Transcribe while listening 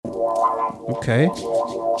Okay.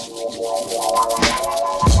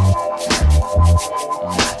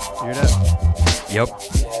 Hear that? Yep.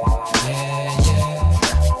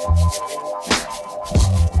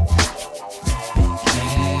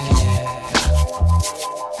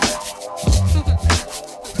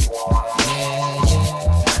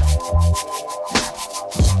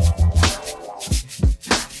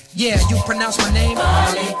 Yeah, you pronounce my name.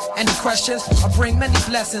 Molly. Any questions? I bring many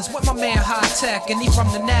blessings with my man High Tech, and he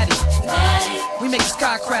from the Natty. We make the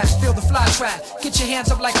sky crash, feel the fly trap. Get your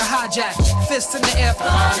hands up like a hijack, fists in the air.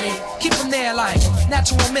 Molly. Keep them there like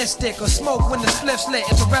natural mystic or smoke when the spliff's lit.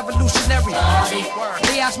 It's a revolutionary. Molly.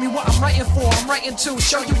 They ask me what I'm writing for. I'm writing to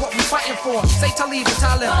show you what we fighting for. Say Talib and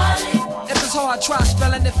Talib. If it's hard, try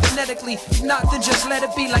spelling it phonetically. If not, then just let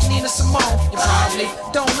it be like Nina Simone. You probably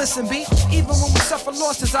don't listen, B. Even when we suffer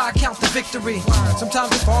losses, I count the victory.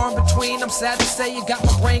 Sometimes it's far in between. I'm sad to say you got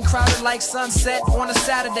my brain crowded like sunset on a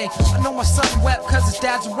Saturday. I know my son wept cause his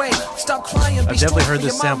dad's away. Stop crying, be definitely strong heard for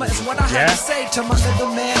this your mama sample. is what I had to say to my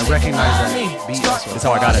little man. I recognize that beat. That's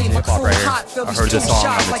how I got into hip-hop right here. I heard this song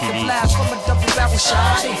on the TV. Blast from a double barrel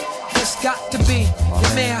shotty. It's got to be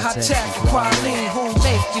your man Hot Tech, Quality, who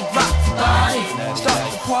make you rock the body.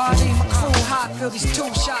 Start the party, my crew hot, feel these two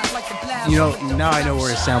shots like the blast. You know, now I know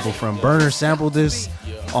where it's sampled from. Burner sampled this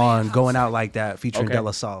on Going Out Like That featuring De La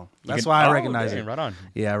Salle. That's why I recognize it. Right on.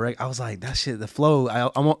 Yeah, I was like, that shit, the flow.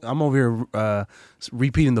 I'm over here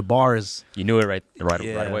repeating the bars. You knew it right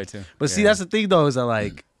away too. But see, that's the thing though, is that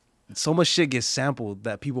like so much shit gets sampled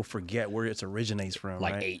that people forget where it originates from.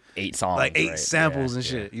 Like right? eight songs. Like eight right? samples and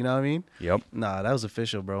shit. You know what I mean? Yep. Nah, that was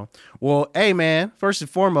official, bro. Well, hey man, first and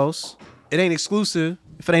foremost, it ain't exclusive.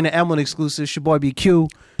 If it ain't an Emlyn exclusive, it's your boy BQ.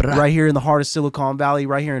 Right here in the heart of Silicon Valley,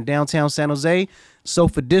 right here in downtown San Jose,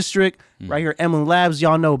 Sofa District, right here at Emlyn Labs.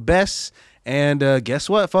 Y'all know best. And guess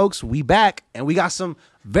what, folks? We back, and we got some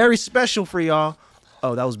very special for y'all.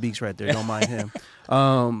 Oh, that was Beaks right there. Don't mind him.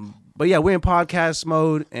 But yeah, we're in podcast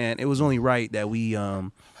mode, and it was only right that we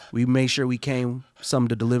made sure we came something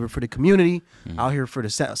to deliver for the community out here for the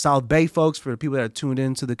South Bay folks, for the people that are tuned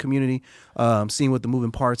into the community, seeing what the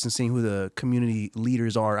moving parts and seeing who the community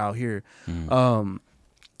leaders are out here.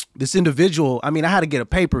 This individual, I mean, I had to get a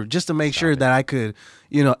paper just to make sure that I could,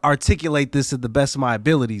 articulate this to the best of my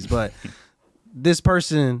abilities. But this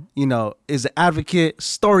person, is an advocate,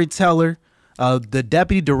 storyteller, the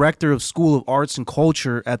deputy director of School of Arts and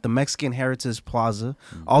Culture at the Mexican Heritage Plaza,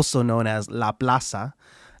 also known as La Plaza.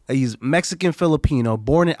 He's Mexican-Filipino,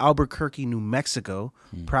 born in Albuquerque, New Mexico,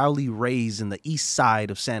 proudly raised in the east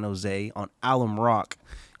side of San Jose on Alum Rock.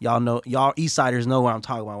 Y'all East Siders know what I'm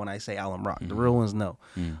talking about when I say Alum Rock. The real ones know.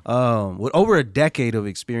 With over a decade of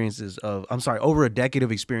experience of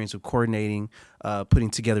coordinating, putting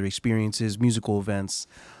together experiences, musical events,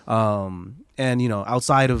 and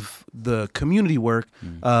outside of the community work,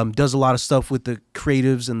 does a lot of stuff with the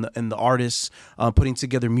creatives and the artists, putting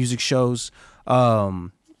together music shows.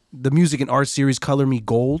 The music and art series Color Me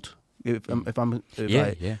Gold, if I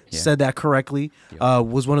said that correctly,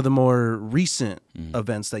 was one of the more recent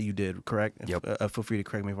events that you did, correct? Yep. Feel free to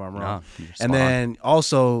correct me if I'm wrong. And then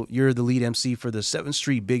also you're the lead MC for the 7th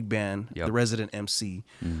Street Big Band, the resident MC.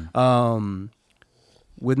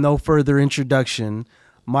 With no further introduction,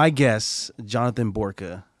 my guest, Jonathan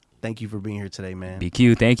Borca. Thank you for being here today, man.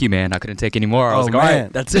 BQ, thank you, man. I couldn't take any more. I was like, all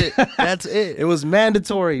right, that's it. That's it. It was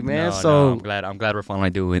mandatory, man. No, I'm glad we're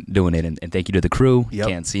finally doing it. And thank you to the crew. You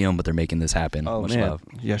can't see them, but they're making this happen. Much love.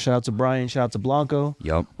 Yeah, shout out to Brian. Shout out to Blanco.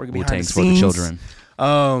 Yep. Wu-Tang's for the children.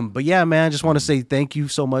 But yeah, man, I just want to say thank you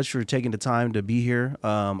so much for taking the time to be here.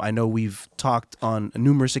 I know we've talked on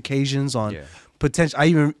numerous occasions on potential. I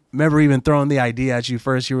even remember throwing the idea at you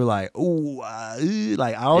first. You were like, "Ooh,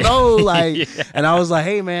 like I don't know," like, and I was like,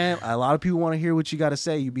 "Hey, man, a lot of people want to hear what you got to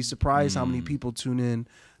say. You'd be surprised how many people tune in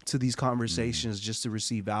to these conversations just to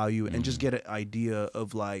receive value and just get an idea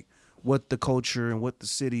of like what the culture and what the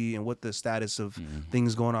city and what the status of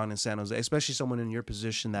things going on in San Jose, especially someone in your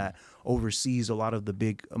position that oversees a lot of the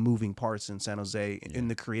big moving parts in San Jose in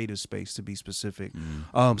the creative space, to be specific.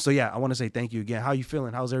 So yeah, I want to say thank you again. How you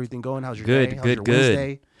feeling? How's everything going? How's your day? How's your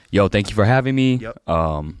Wednesday? Yo, thank you for having me. Yep.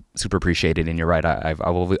 Super appreciate it. And you're right. I've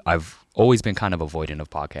always been kind of avoidant of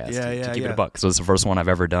podcasts. To keep it a buck. So it's the first one I've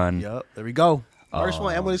ever done. Yep. There we go. First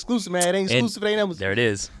one. Emlyn exclusive, man. It ain't exclusive. It ain't Emlyn. There it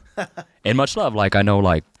is. And much love. Like, I know,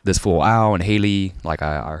 like, this fool Al and Haley, like,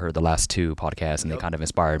 I heard the last 2 podcasts, and they kind of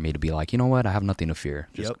inspired me to be like, you know what? I have nothing to fear.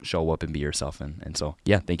 Just show up and be yourself. And so,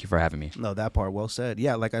 yeah, thank you for having me. No, that part, well said.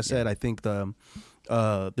 Yeah, like I said, I think the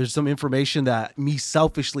there's some information that me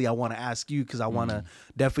selfishly I want to ask you, because I want to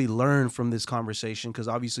definitely learn from this conversation, because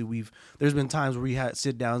obviously there's been times where we had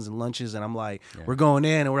sit downs and lunches and I'm like, we're going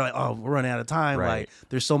in and we're like, oh, we're running out of time. Right. Like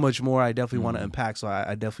there's so much more I definitely want to unpack. So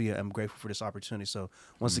I definitely am grateful for this opportunity. So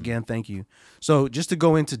once again, thank you. So just to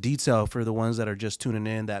go into detail for the ones that are just tuning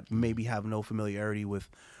in that maybe have no familiarity with,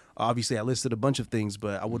 obviously I listed a bunch of things,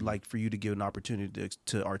 but I would like for you to give an opportunity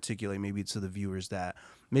to articulate maybe to the viewers that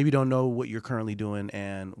maybe don't know what you're currently doing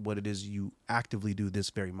and what it is you actively do this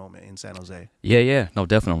very moment in San Jose. Yeah, no,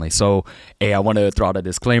 definitely. So, I want to throw out a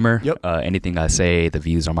disclaimer. Yep. Anything I say, the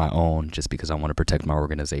views are my own, just because I want to protect my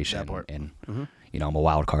organization. That part. And I'm a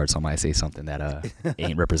wild card, so I might say something that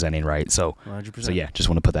ain't representing right. So, 100%. So yeah, just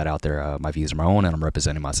want to put that out there. My views are my own, and I'm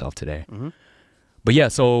representing myself today. But yeah,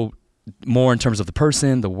 so more in terms of the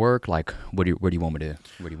person, the work, like where do you want me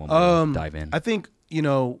to dive in? I think,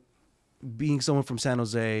 being someone from San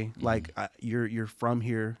Jose, like you're from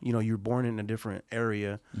here, you're born in a different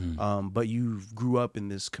area, but you grew up in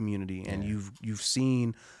this community and you've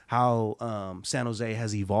seen how San Jose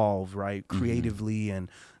has evolved, right, creatively and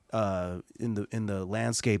in the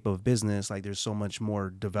landscape of business. Like there's so much more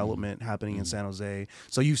development happening in San Jose,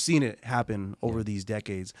 so you've seen it happen over these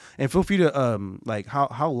decades. And feel free to like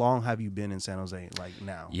how long have you been in San Jose, like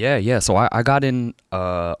now? Yeah. So I got in.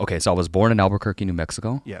 So I was born in Albuquerque, New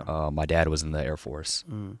Mexico. Yeah. My dad was in the Air Force.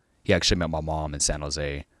 He actually met my mom in San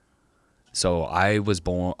Jose. So I was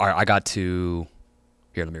born. I got to.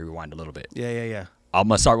 Here, let me rewind a little bit. Yeah. I'm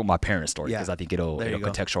gonna start with my parents' story, because Yeah. I think it'll There you go.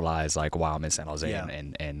 contextualize like why I'm in San Jose Yeah.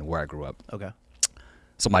 and where I grew up. Okay.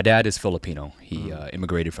 So my dad is Filipino. He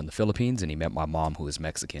immigrated from the Philippines, and he met my mom, who is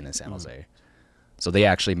Mexican, in San Jose. So they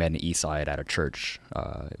actually met in the East Side at a church.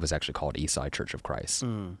 It was actually called East Side Church of Christ.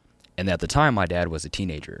 And at the time, my dad was a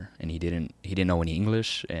teenager, and he didn't know any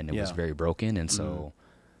English, and it was very broken. And so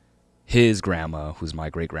his grandma, who's my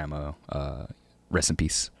great grandma, rest in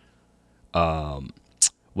peace,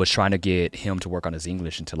 was trying to get him to work on his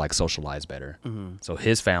English and to like socialize better. So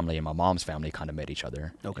his family and my mom's family kind of met each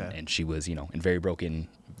other. Okay. And she was, in very broken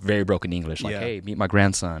English, like, hey, meet my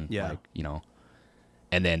grandson. Yeah. Like,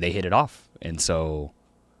 and then they hit it off. And so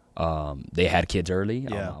they had kids early.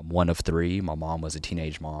 Yeah. I'm one of three. My mom was a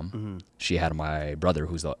teenage mom. She had my brother,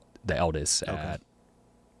 who's the eldest, at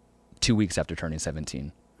 2 weeks after turning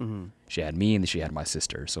 17. She had me, and she had my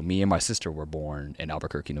sister. So me and my sister were born in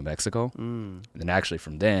Albuquerque, New Mexico. And then actually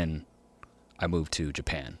from then, I moved to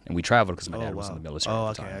Japan. And we traveled because my dad was in the military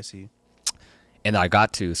at the time. I see. And I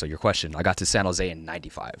got to San Jose in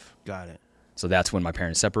 95. Got it. So that's when my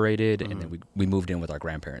parents separated, and then we moved in with our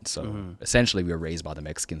grandparents. So essentially we were raised by the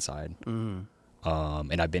Mexican side. And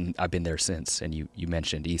I've been there since. And you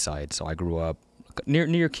mentioned East Side. So I grew up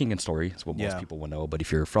near King and Story is what most people will know. But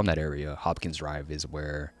if you're from that area, Hopkins Drive is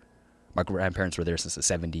where my grandparents were there since the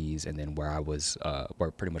 70s, and then where I was,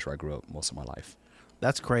 where I grew up most of my life.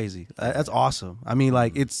 That's crazy. That's awesome. I mean,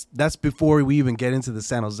 like that's before we even get into the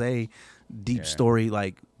San Jose deep story.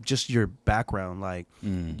 Like just your background, like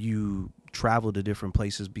you traveled to different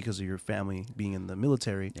places because of your family being in the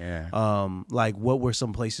military. Yeah. Like what were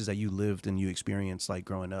some places that you lived and you experienced like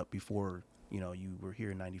growing up before you were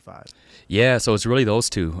here in 95? Yeah, so it's really those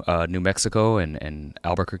two, New Mexico and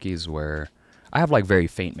Albuquerque is where I have like very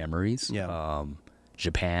faint memories. Yeah.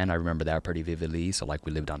 Japan, I remember that pretty vividly. So like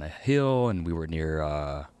we lived on a hill and we were near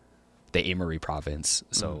the Aomori province.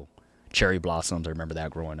 So cherry blossoms, I remember that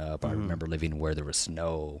growing up. I remember living where there was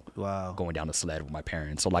snow. Wow. Going down a sled with my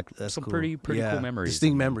parents. So like That's some cool. pretty cool memories.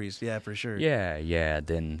 Distinct memories. Yeah, for sure. Yeah.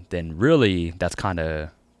 Then really that's kind of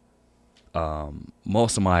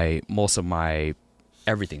most of my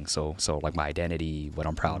everything. So like my identity, what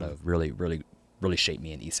I'm proud of, really shaped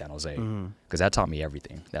me in East San Jose, because that taught me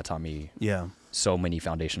everything. That taught me so many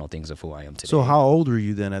foundational things of who I am today. So how old were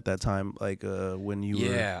you then at that time, like when you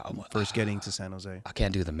were first getting to San Jose? I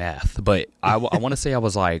can't do the math, but I want to say I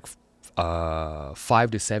was like 5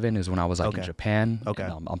 to 7 is when I was like in Japan. Okay.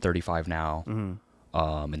 And, I'm 35 now.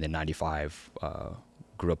 And then 95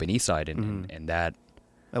 grew up in East Side and that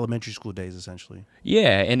Elementary school days, essentially.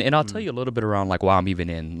 Yeah, and I'll tell you a little bit around like why I'm even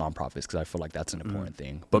in nonprofits, because I feel like that's an important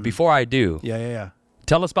thing. But before I do,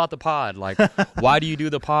 tell us about the pod. Like, why do you do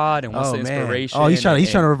the pod, and what's the inspiration? Oh, he's trying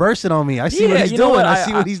to reverse it on me. I see what he's doing. I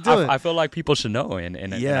see what he's doing. I feel like people should know, and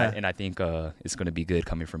I think it's going to be good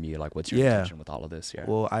coming from you. Like, what's your intention with all of this? Yeah.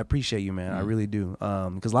 Well, I appreciate you, man. I really do.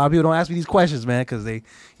 Because a lot of people don't ask me these questions, man. Because they,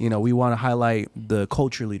 we want to highlight the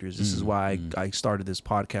culture leaders. This is why I started this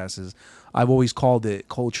podcast. Is I've always called it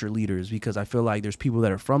culture leaders, because I feel like there's people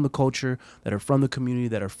that are from the culture, that are from the community,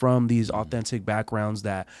 that are from these authentic backgrounds,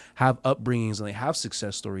 that have upbringings and they have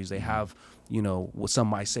success stories. They have, you know, what some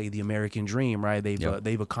might say the American dream, right?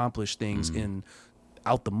 They've accomplished things in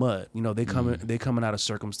out the mud. You know, they coming out of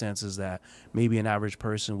circumstances that maybe an average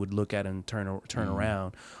person would look at and turn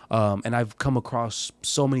around. And I've come across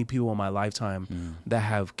so many people in my lifetime that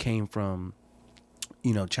have came from,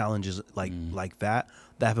 you know, challenges like that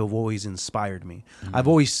have always inspired me. I've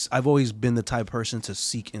always been the type of person to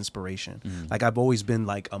seek inspiration. Like I've always been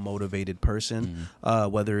like a motivated person,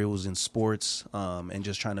 whether it was in sports, and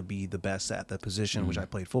just trying to be the best at the position, which I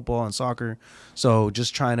played football and soccer. So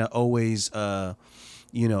just trying to always,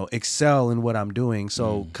 you know, excel in what I'm doing.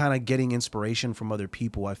 So kind of getting inspiration from other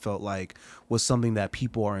people, I felt like was something that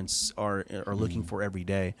people are looking for every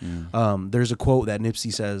day. There's a quote that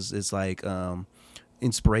Nipsey says, it's like,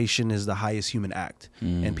 inspiration is the highest human act,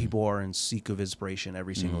 and people are in seek of inspiration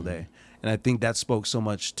every single day. And I think that spoke so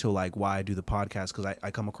much to like why I do the podcast, because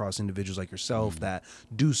I come across individuals like yourself that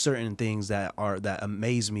do certain things that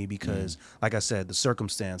amaze me, because like I said, the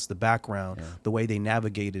circumstance, the background, the way they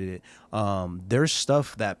navigated it, there's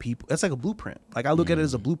stuff that people, that's like a blueprint. Like I look at it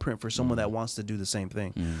as a blueprint for someone that wants to do the same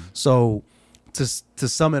thing. So to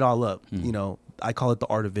sum it all up, you know, I call it the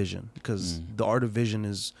art of vision, because the art of vision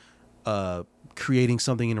is creating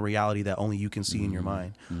something in reality that only you can see in your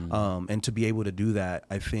mind. And to be able to do that,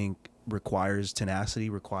 I think requires tenacity,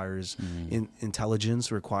 requires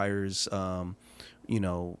intelligence, requires, you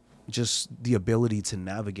know, just the ability to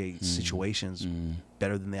navigate situations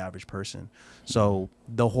better than the average person. So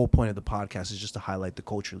the whole point of the podcast is just to highlight the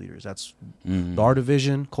culture leaders. That's the art of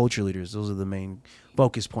vision, culture leaders. Those are the main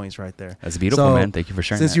focus points right there. That's beautiful, man. Thank you for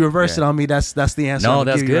sharing. Since you reversed it on me, that's the answer. No,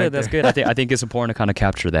 that's good. Right, that's good. I think it's important to kind of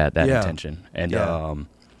capture that intention. And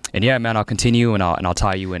and yeah, man, I'll continue and I'll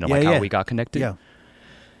tie you into how we got connected. Yeah.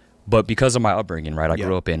 But because of my upbringing, right, I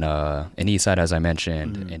grew up in East Side, as I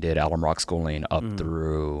mentioned, and did Alum Rock schooling up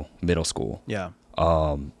through middle school. Yeah.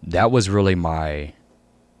 That was really my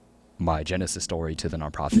genesis story to the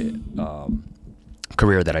nonprofit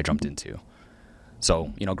career that I jumped into.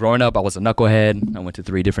 So, you know, growing up, I was a knucklehead. I went to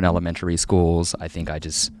 3 different elementary schools. I think I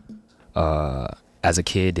just, as a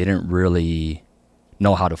kid, didn't really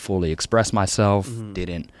know how to fully express myself.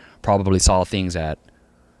 Probably saw things that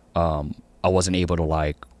I wasn't able to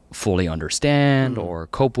like fully understand or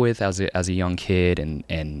cope with as a young kid,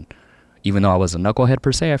 and even though I was a knucklehead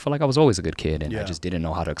per se, I feel like I was always a good kid, and I just didn't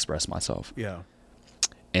know how to express myself.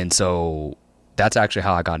 And so that's actually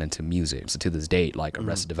how I got into music. So to this date, like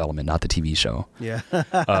Arrested Development, not the TV show,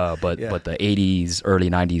 but the 80s, early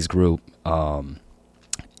 90s group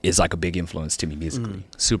is like a big influence to me musically.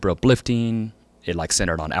 Super uplifting. It like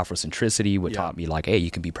centered on Afrocentricity, which taught me like, hey, you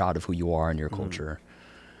can be proud of who you are and your culture.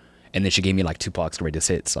 And then she gave me like Tupac's greatest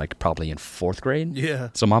hits, like probably in 4th grade. Yeah.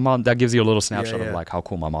 So my mom, that gives you a little snapshot of like how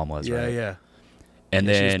cool my mom was, right? Yeah. And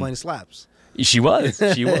then she was playing slaps. She was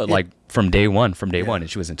like from day one, and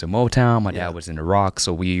she was into Motown. My dad was into rock.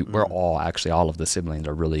 So we're all of the siblings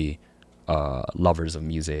are really lovers of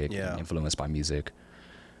music and influenced by music.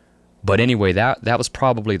 But anyway, that was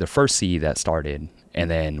probably the first seed that started. And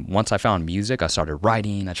then once I found music, I started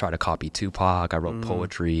writing. I tried to copy Tupac. I wrote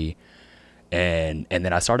poetry. And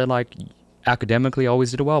then I started like academically, I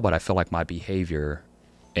always did well, but I feel like my behavior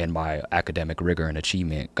and my academic rigor and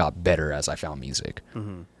achievement got better as I found music.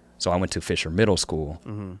 So I went to Fisher Middle School.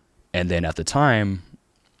 And then at the time,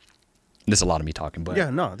 this is a lot of me talking, but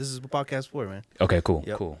this is what podcast for, man. Okay,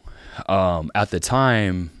 cool. At the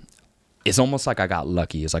time, it's almost like I got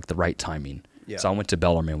lucky. It's like the right timing. So I went to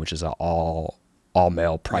Bellarmine, which is an all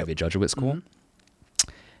male private Jesuit school.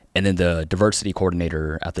 And then the diversity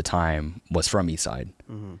coordinator at the time was from Eastside.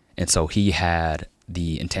 And so he had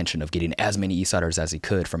the intention of getting as many Eastsiders as he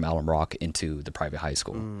could from Alum Rock into the private high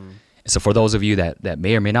school. And so for those of you that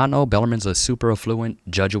may or may not know, Bellarmine's a super affluent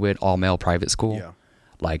Jesuit all-male private school.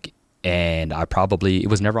 And it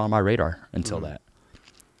was never on my radar until that.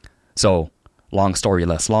 So long story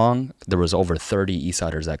less long, there was over 30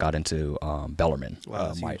 Eastsiders that got into Bellarmine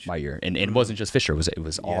my year. And it wasn't just Fisher, it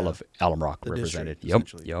was all of Alum Rock represented.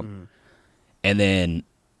 Yep. And then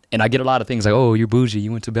I get a lot of things like, oh, you're bougie,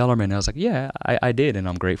 you went to Bellarmine. And I was like, yeah, I did, and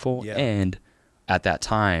I'm grateful. And at that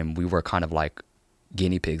time, we were kind of like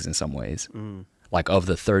guinea pigs in some ways. Like of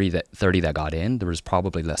the 30 that got in, there was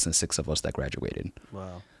probably less than 6 of us that graduated.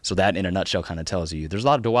 Wow. So that in a nutshell kind of tells you there's a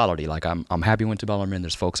lot of duality. Like I'm happy I went to Bellarmine.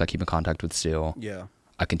 There's folks I keep in contact with still. Yeah.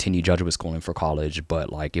 I continued Jesuit schooling for college,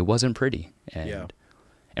 but like it wasn't pretty. And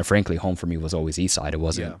frankly, home for me was always East Side. It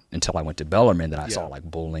wasn't until I went to Bellarmine that I saw like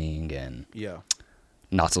bullying and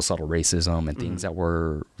not so subtle racism and things that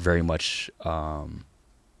were very much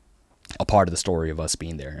a part of the story of us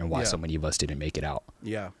being there and why so many of us didn't make it out.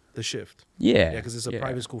 Yeah, the shift. Yeah. Yeah, because it's a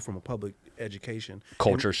private school from a public education.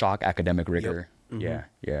 Culture shock, academic rigor. Yeah,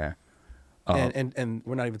 yeah. And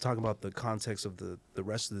we're not even talking about the context of the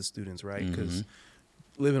rest of the students, right? Because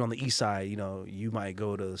living on the east side, you know, you might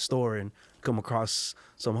go to the store and come across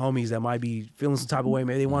some homies that might be feeling some type of way.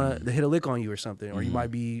 Maybe they want to hit a lick on you or something, or you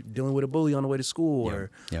might be dealing with a bully on the way to school,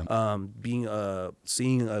 or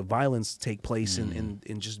seeing violence take place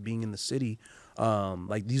in just being in the city.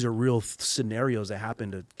 Like these are real scenarios that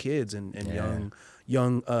happen to kids and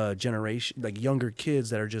young generation, like younger kids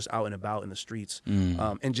that are just out and about in the streets.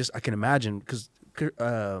 And just I can imagine because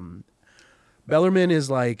Bellarmine is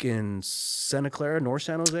like in Santa Clara, North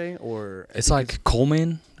San Jose, or it's like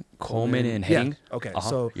Coleman and Hang. Yeah. Okay.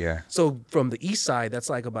 So from the east side, that's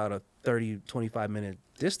like about a 25 minute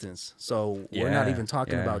distance. So we're not even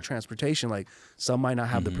talking about transportation. Like some might not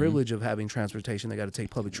have the privilege of having transportation. They got to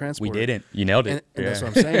take public transport. We didn't. You nailed it. And that's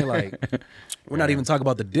what I'm saying. Like we're not even talking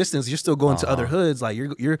about the distance. You're still going to other hoods. Like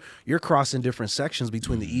you're crossing different sections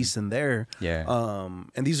between the east and there. Yeah.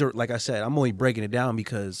 And these are, like I said, I'm only breaking it down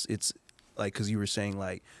because it's like, because you were saying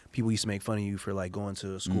like people used to make fun of you for like going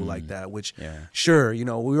to a school like that, which sure, you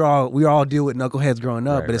know, we all deal with knuckleheads growing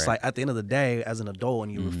up, but it's like at the end of the day, as an adult,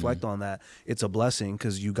 and you reflect on that, it's a blessing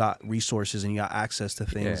because you got resources and you got access to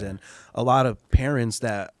things. And a lot of parents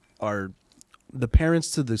that are the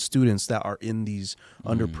parents to the students that are in these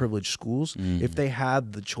underprivileged schools, if they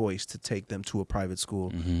had the choice to take them to a private school,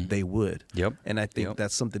 they would. Yep. And I think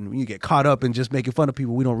that's something when you get caught up in just making fun of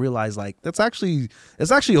people, we don't realize like it's actually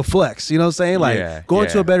a flex. You know what I'm saying? Like going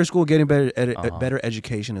to a better school, getting better better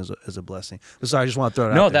education is a blessing. But sorry, I just want to throw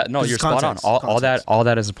it out there. You're spot on. All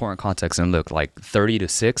that is important context. And look, like 30 to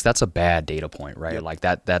 6, that's a bad data point, right? Yep. Like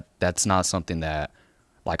that's not something that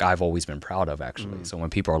like I've always been proud of actually. So when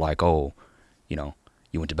people are like, oh, you know,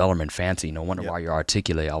 you went to Bellarmine, fancy, no wonder why you're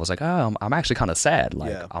articulate. I was like, oh, I'm actually kind of sad.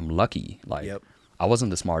 Like, I'm lucky. Like, I wasn't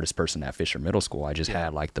the smartest person at Fisher Middle School. I just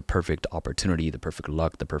had, like, the perfect opportunity, the perfect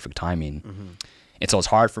luck, the perfect timing. And so it's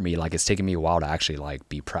hard for me. Like, it's taken me a while to actually, like,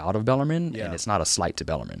 be proud of Bellarmine. And it's not a slight to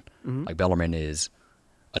Bellarmine. Like, Bellarmine is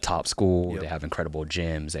a top school. They have incredible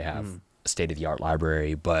gyms. They have a state-of-the-art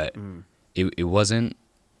library. But it wasn't...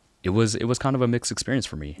 It was kind of a mixed experience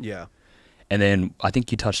for me. Yeah. And then I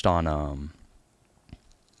think you touched on...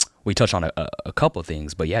 we touched on a couple of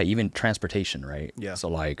things, but yeah, even transportation, right? Yeah. So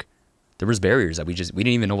like, there was barriers that we didn't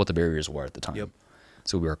even know what the barriers were at the time. Yep.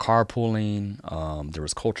 So we were carpooling. There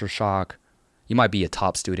was culture shock. You might be a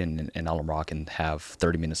top student in Alum Rock and have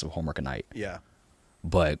 30 minutes of homework a night. Yeah.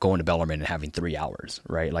 But going to Bellarmine and having 3 hours,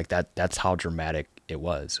 right? Like that's how dramatic it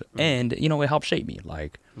was. And, you know, it helped shape me.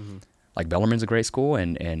 Like, like Bellarmine's a great school.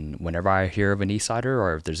 And whenever I hear of an Eastsider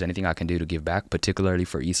or if there's anything I can do to give back, particularly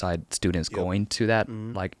for Eastside students going to that,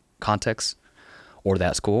 like, context or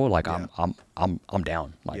that school, like I'm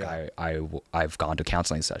down. Like I've gone to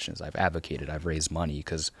counseling sessions, I've advocated, I've raised money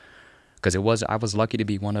because I was lucky to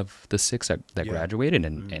be one of the 6 that graduated,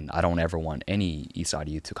 and I don't ever want any Eastside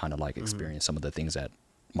youth to kind of like experience some of the things that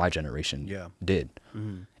my generation did.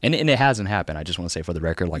 And it hasn't happened. I just want to say for the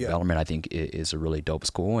record, like Bellarmine I think is a really dope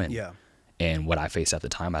school, and what I faced at the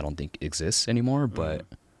time I don't think exists anymore, but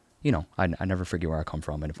you know, I never forget where I come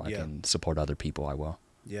from, and if I can support other people, I will.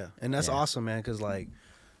 Yeah, and that's awesome, man, because like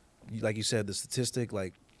you said, the statistic,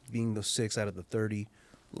 like being the 6 out of the 30,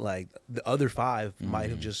 like the other 5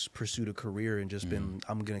 might have just pursued a career and just been,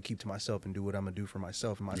 I'm going to keep to myself and do what I'm going to do for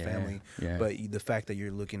myself and my family. Yeah. But the fact that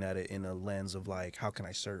you're looking at it in a lens of like, how can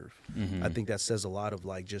I serve? I think that says a lot of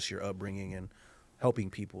like just your upbringing and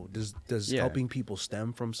helping people. Does helping people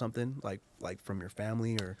stem from something like from your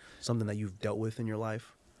family or something that you've dealt with in your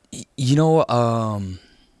life? You know,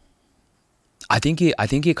 I think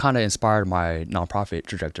it kind of inspired my nonprofit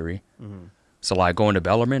trajectory. So like going to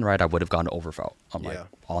Bellarmine, right? I would have gone to Overfelt. I'm like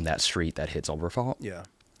on that street that hits Overfelt. Yeah.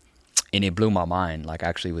 And it blew my mind. Like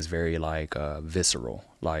actually it was very like visceral.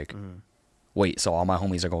 Like, wait, so all my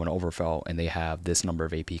homies are going to Overfelt and they have this number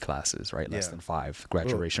of AP classes, right? Less than 5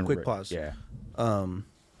 graduation. Quick pause. Yeah.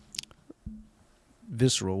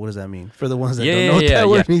 Visceral, what does that mean for the ones that don't know what that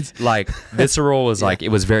word means? Like visceral was like, it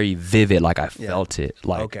was very vivid, like I felt it,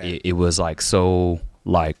 like it was like so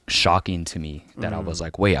like shocking to me that I was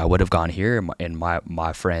like, wait, I would have gone here, and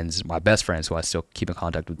my friends, my best friends who I still keep in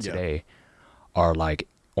contact with today are like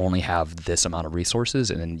only have this amount of resources,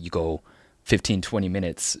 and then you go 15-20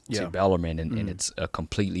 minutes to Bellarmine and it's a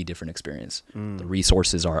completely different experience. The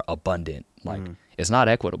resources are abundant, like it's not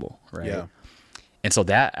equitable, right? And so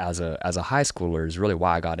that as a high schooler is really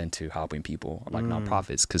why I got into helping people, like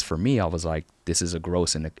nonprofits. Because for me, I was like, this is a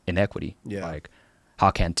gross inequity. Yeah. Like, how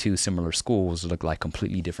can two similar schools look like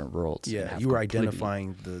completely different worlds? Yeah, you were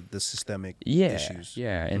identifying the systemic issues.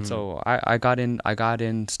 Yeah, and so I got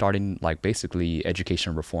in starting like basically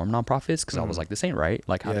education reform nonprofits because I was like, this ain't right.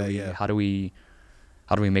 Like, how do we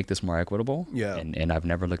make this more equitable? Yeah. And I've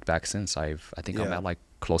never looked back since. I think I'm at like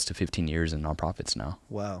close to 15 years in nonprofits now.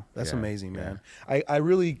 Wow, that's amazing, man. I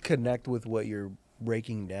really connect with what you're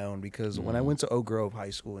breaking down because when I went to Oak Grove High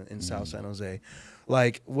School in South San Jose,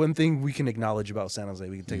 like one thing we can acknowledge about San Jose,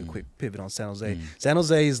 we can take a quick pivot on San Jose. San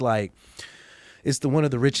Jose is like, it's one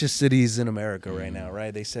of the richest cities in America right now,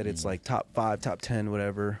 right? They said it's like top 5, top 10,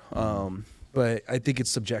 whatever. But I think it's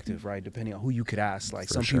subjective, right? Depending on who you could ask. Like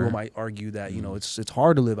some people might argue that, you know, it's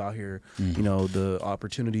hard to live out here. You know, the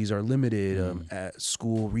opportunities are limited. At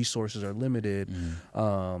school, resources are limited.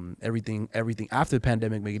 Everything after the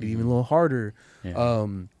pandemic made it even a little harder.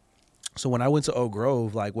 So when I went to Oak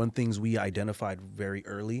Grove, like one things we identified very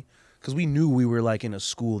early, because we knew we were like in a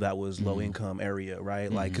school that was low income area,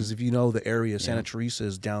 right? Like, because if you know the area, Santa Teresa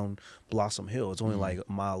is down Blossom Hill. It's only like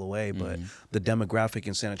a mile away, but the demographic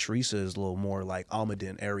in Santa Teresa is a little more like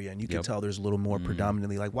Almaden area, and you can tell there's a little more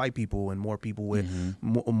predominantly like white people and more people with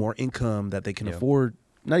more income that they can afford.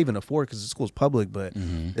 Not even afford because the school's public, but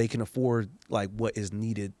they can afford like what is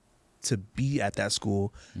needed to be at that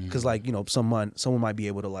school, because like, you know, someone might be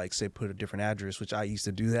able to like say put a different address, which I used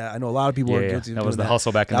to do that. I know a lot of people are guilty of that was doing the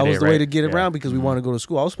hustle back in the day. That was the way to get right? around because we wanted to go to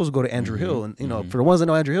school. I was supposed to go to Andrew Hill, and you know, for the ones that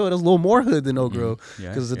know Andrew Hill, it was a little more hood than Oak Grove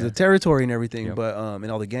because of the territory and everything, but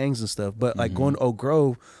and all the gangs and stuff. But like going to Oak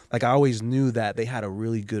Grove, like I always knew that they had a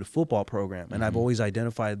really good football program, and I've always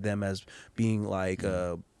identified them as being like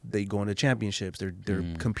they go into championships. They're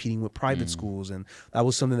competing with private schools, and that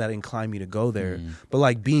was something that inclined me to go there. But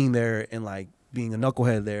like being there and like being a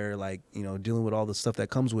knucklehead there, like, you know, dealing with all the stuff that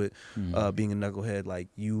comes with being a knucklehead, like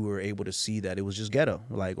you were able to see that it was just ghetto,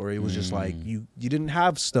 like, or it was just like you didn't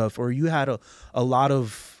have stuff, or you had a lot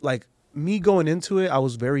of like. Me going into it, I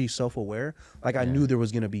was very self-aware. Like I knew there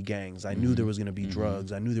was going to be gangs. I knew there was going to be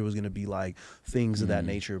drugs. I knew there was going to be like things of that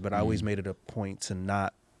nature, but I always made it a point to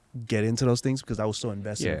not get into those things because I was so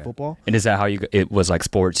invested in football. And is that how it was like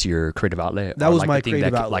sports, your creative outlet? That was like my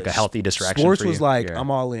creative outlet. Like a healthy distraction Sports for you? was like,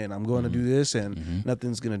 I'm all in. I'm going to do this and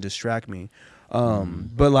nothing's going to distract me.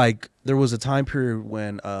 But like there was a time period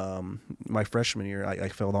when my freshman year, I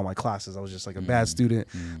failed all my classes. I was just like a bad student.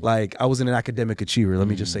 Like I wasn't an academic achiever. Let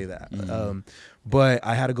me just say that. But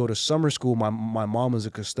I had to go to summer school. My mom was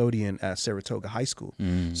a custodian at Saratoga High School.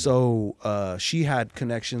 So she had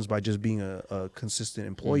connections by just being a consistent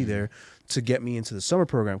employee there to get me into the summer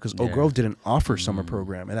program, because Oak Grove didn't offer summer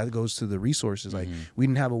program, and that goes to the resources. Like we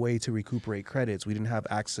didn't have a way to recuperate credits. We didn't have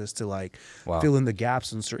access to like fill in the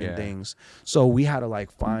gaps in certain things. So we had to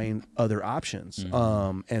like find other options.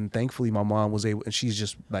 And thankfully my mom was able, and she's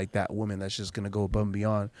just like that woman that's just gonna go above and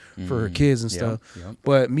beyond for her kids and stuff.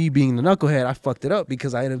 But me being the knucklehead, I fucked it up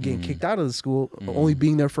because I ended up getting kicked out of the school, only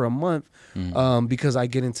being there for a month, because I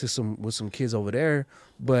get into with some kids over there.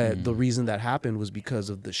 But the reason that happened was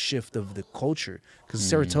because of the shift of the culture. Because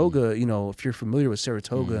Saratoga, you know, if you're familiar with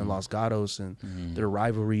Saratoga and Los Gatos and their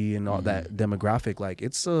rivalry and all that demographic, like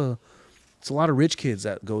it's a lot of rich kids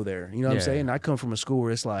that go there. You know what I'm saying? I come from a school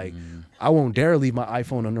where it's like, I won't dare leave my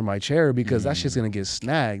iPhone under my chair because that shit's going to get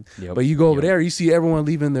snagged. But you go over there, you see everyone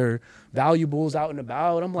leaving their valuables out and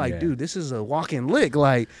about. I'm like, dude, this is a walk-in lick.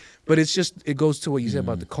 Like, but it's just, it goes to what you said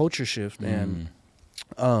about the culture shift. And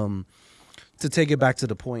to take it back to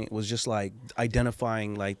the point was just like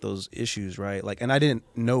identifying like those issues, right? Like, and I didn't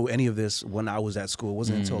know any of this when I was at school. It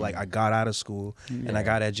wasn't until like I got out of school and I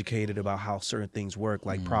got educated about how certain things work,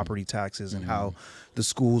 like property taxes and how the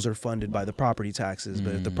schools are funded by the property taxes.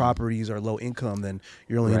 But if the properties are low income, then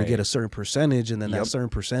you're only going to get a certain percentage, and then that certain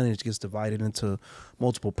percentage gets divided into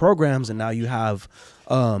multiple programs, and now you have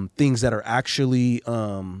things that are actually,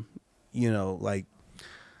 you know, like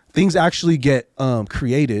things actually get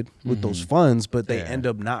created with those funds, but they end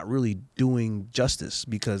up not really doing justice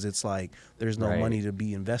because it's like there's no money to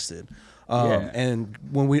be invested. And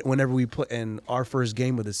whenever we put in our first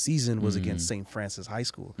game of the season was against St. Francis High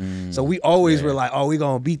School, so we always were like, oh, we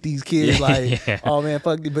gonna beat these kids, like oh man,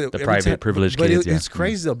 fuck. But the private privileged kids. It's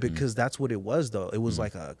crazy though, because that's what it was though. It was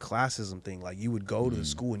like a classism thing. Like you would go to the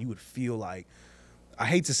school and you would feel like, I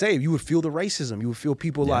hate to say it, you would feel the racism. You would feel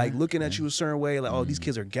people like looking at you a certain way, like, oh, these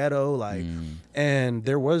kids are ghetto. Like, and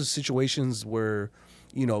there was situations where,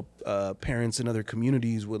 you know, parents in other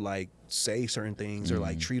communities would like say certain things or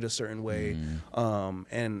like treat a certain way.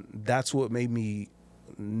 And that's what made me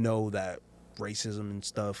know that racism and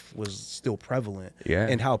stuff was still prevalent. Yeah,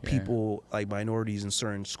 And how yeah. people like minorities in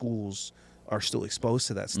certain schools are still exposed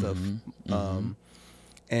to that stuff.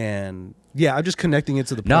 And yeah, I'm just connecting it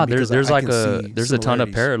to the point. No, because there's I like can see there's a ton of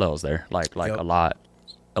similarities. parallels there. Like Yep. a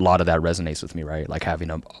lot of that resonates with me, right? Like having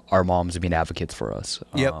our moms being advocates for us.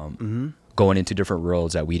 Yep. Going into different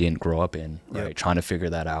worlds that we didn't grow up in, right? Yep. Trying to figure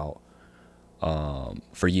that out.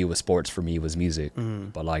 For you was sports, for me was music.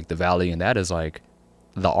 But like the value in that is like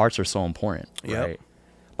the arts are so important, Yep. right?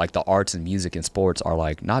 Like the arts and music and sports are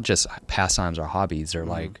like not just pastimes or hobbies. They're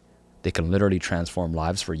like they can literally transform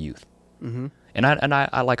lives for youth. And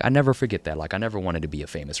I like I never forget that. Like I never wanted to be a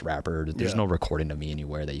famous rapper. There's Yeah. no recording of me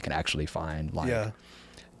anywhere that you can actually find. Like Yeah.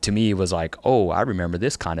 to me it was like, oh, I remember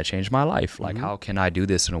this kind of changed my life. Like how can I do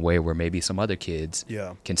this in a way where maybe some other kids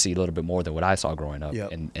Yeah. can see a little bit more than what I saw growing up.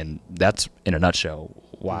 Yep. And that's in a nutshell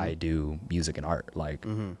why I do music and art. Like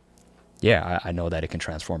yeah, I know that it can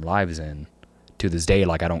transform lives, and to this day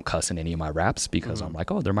like I don't cuss in any of my raps because I'm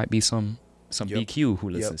like, oh, there might be some Yep. BQ who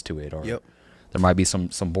listens to it, or Yep. there might be some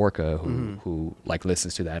Borca who like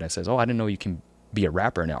listens to that and says, oh, I didn't know you can be a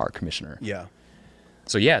rapper and an art commissioner. Yeah.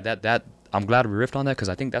 So yeah, that I'm glad we riffed on that because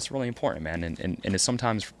I think that's really important, man. And it's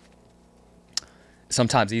sometimes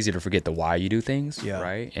easy to forget the why you do things, Yeah.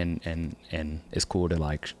 right? And it's cool to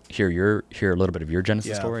like hear a little bit of your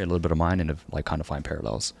genesis Yeah. story, a little bit of mine, and to like kind of find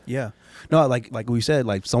parallels. Yeah. No, like we said,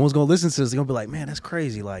 like someone's gonna listen to this, they're gonna be like, man, that's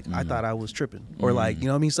crazy. Like I thought I was tripping. Or like, you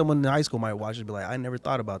know what I mean? Someone in high school might watch it and be like, I never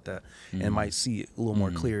thought about that, and might see it a little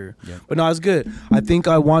more clear. Yep. But no, it's good. I think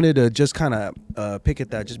I wanted to just kind of pick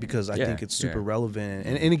at that just because I Yeah, think it's super yeah. relevant,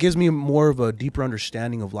 and it gives me more of a deeper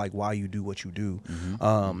understanding of like why you do what you do.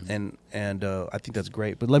 And I think that's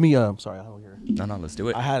great. But let me sorry, I don't hear. No, let's do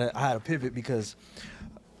it. I had a pivot because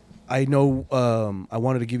I know I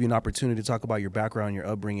wanted to give you an opportunity to talk about your background, your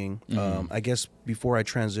upbringing. I guess before I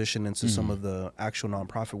transition into some of the actual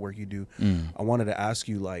nonprofit work you do, I wanted to ask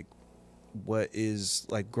you like, what is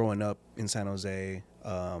like growing up in San Jose?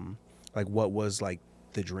 Like, what was like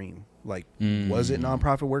the dream? Like, was it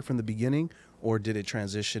nonprofit work from the beginning, or did it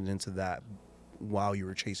transition into that while you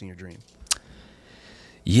were chasing your dream?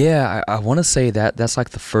 Yeah, I want to say that's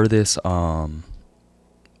like the furthest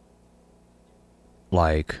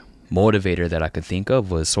like motivator that I could think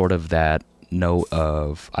of was sort of that note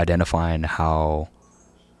of identifying how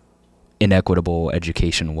inequitable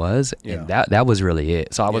education was, and that was really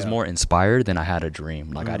it. So I was more inspired than I had a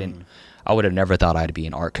dream. Like I would have never thought I'd be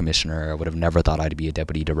an art commissioner. I would have never thought I'd be a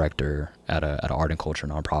deputy director at an art and culture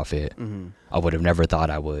nonprofit. I would have never thought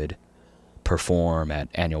I would perform at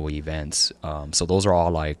annual events. So those are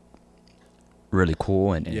all like really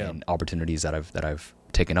cool and opportunities that I've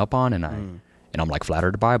taken up on, and I'm like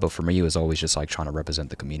flattered by. But for me, it was always just like trying to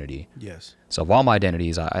represent the community. Yes. So of all my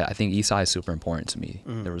identities, I think Eastside is super important to me.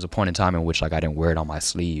 There was a point in time in which like I didn't wear it on my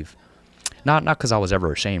sleeve, not because I was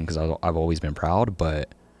ever ashamed, because I've always been proud,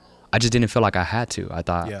 but I just didn't feel like I had to. I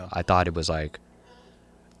thought it was like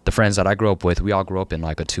the friends that I grew up with, we all grew up in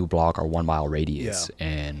like a 2-block or 1 mile radius,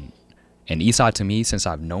 and Eastside to me, since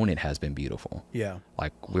I've known it, has been beautiful. Yeah.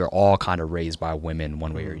 Like we're all kind of raised by women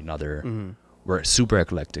one way or another. We're super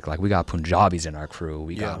eclectic. Like we got Punjabis in our crew.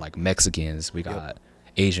 We got like Mexicans. We got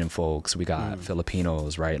Asian folks. We got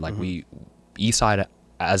Filipinos, right? Like Eastside,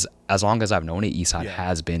 as long as I've known it, Eastside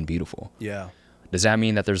has been beautiful. Yeah. Does that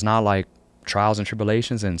mean that there's not like trials and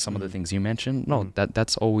tribulations and some of the things you mentioned? No,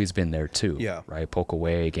 that's always been there too. Yeah. Right? Poke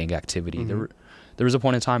away, gang activity. There was a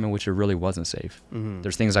point in time in which it really wasn't safe.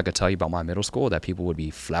 There's things I could tell you about my middle school that people would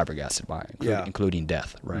be flabbergasted by, including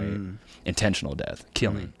death, right? Intentional death,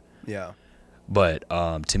 killing. Yeah. But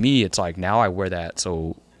to me, it's like now I wear that,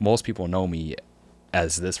 so most people know me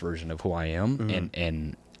as this version of who I am,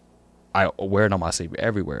 and I wear it on my sleeve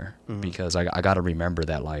everywhere because I got to remember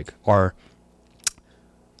that, like, or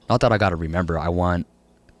not that I got to remember. I want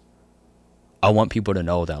people to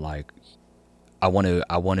know that, like, I want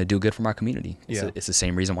to do good for my community. It's the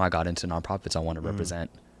same reason why I got into nonprofits. I want to represent,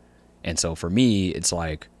 and so for me, it's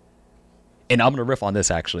like, and I'm gonna riff on this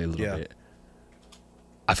actually a little bit.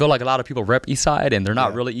 I feel like a lot of people rep Eastside and they're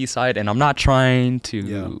not really Eastside, and I'm not trying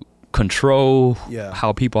to control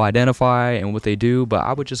how people identify and what they do, but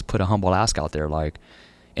I would just put a humble ask out there, like,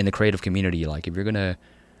 in the creative community, like, if you're gonna,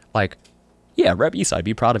 like, rep Eastside,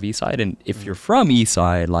 be proud of Eastside, and if you're from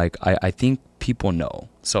Eastside, like, I think people know.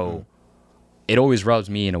 So it always rubs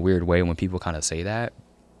me in a weird way when people kind of say that,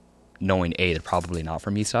 knowing A, they're probably not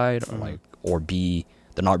from Eastside, or like, or B,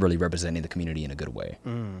 they're not really representing the community in a good way.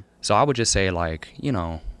 So I would just say, like, you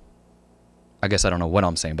know, I guess I don't know what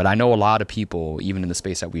I'm saying, but I know a lot of people, even in the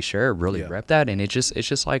space that we share, really rep that, and it's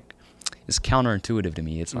just like, it's counterintuitive to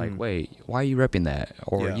me. It's like, wait, why are you repping that?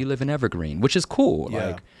 Or you live in Evergreen, which is cool.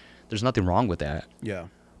 Like, there's nothing wrong with that. Yeah.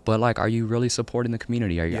 But like, are you really supporting the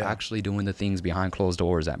community? Are you actually doing the things behind closed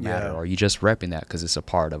doors that matter? Or are you just repping that because it's a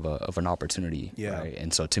part of an opportunity? Right?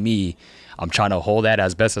 And so to me, I'm trying to hold that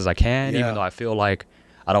as best as I can, even though I feel like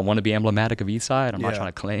I don't want to be emblematic of Eastside. I'm not trying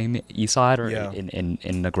to claim Eastside or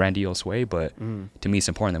in a grandiose way, but to me, it's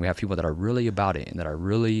important that we have people that are really about it and that are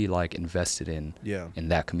really like invested in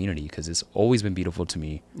that community, because it's always been beautiful to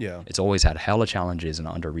me. Yeah, it's always had hella challenges and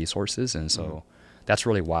under resources, and so that's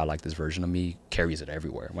really why like this version of me carries it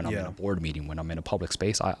everywhere. When I'm in a board meeting, when I'm in a public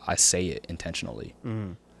space, I say it intentionally.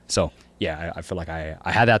 So yeah, I feel like I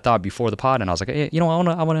had that thought before the pod, and I was like, hey, you know,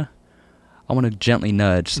 I want to gently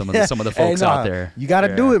nudge some of the folks out there. You got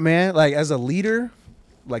to do it, man. Like, as a leader,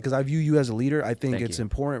 like, because I view you as a leader, I think it's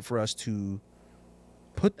important for us to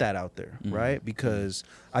put that out there, right? Because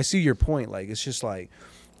I see your point. Like, it's just like,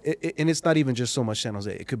 and it's not even just so much San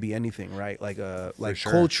Jose. It could be anything, right? Like,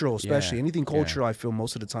 cultural, especially anything cultural. I feel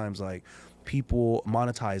most of the times like people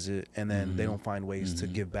monetize it and then they don't find ways to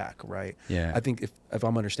give back, right? Yeah. I think if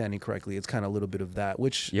I'm understanding correctly, it's kind of a little bit of that,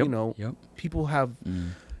 which you know, people have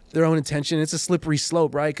their own intention. It's a slippery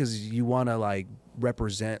slope, right? Because you want to like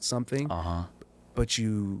represent something, but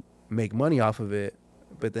you make money off of it.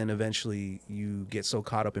 But then eventually you get so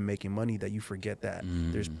caught up in making money that you forget that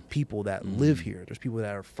there's people that live here. There's people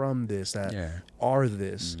that are from this, that are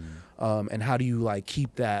this. And how do you like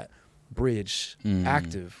keep that bridge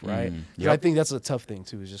active, right? I think that's a tough thing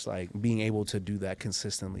too, is just like being able to do that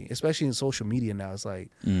consistently, especially in social media now. It's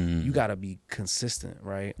like you got to be consistent,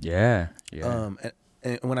 right?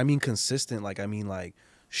 And when I mean consistent, like I mean like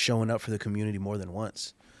showing up for the community more than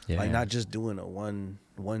once. Like not just doing a one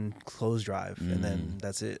clothes drive and then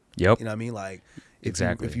that's it. You know what I mean? Like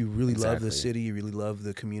if you really love the city, you really love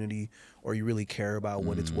the community, or you really care about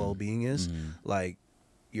what its well-being is, like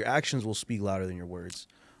your actions will speak louder than your words.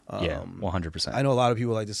 100%. I know a lot of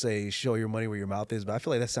people like to say, show your money where your mouth is, but I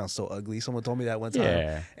feel like that sounds so ugly. Someone told me that one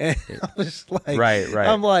time. And I was just like, right.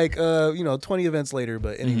 I'm like, 20 events later,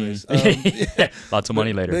 but anyways. Lots of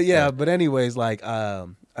money later. But anyways, like,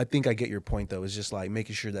 I think I get your point though. It's just like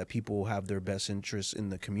making sure that people have their best interests in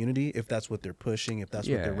the community, if that's what they're pushing, if that's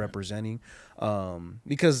what they're representing.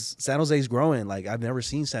 Because San Jose's growing. Like, I've never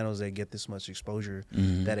seen San Jose get this much exposure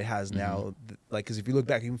that it has now. Like, because if you look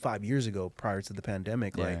back even 5 years ago, prior to the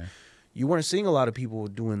pandemic, like you weren't seeing a lot of people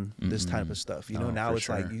doing this type of stuff. You know, now it's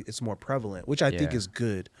like it's more prevalent, which I think is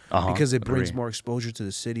good because it brings more exposure to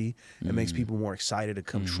the city. It makes people more excited to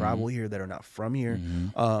come travel here that are not from here,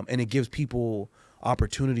 and it gives people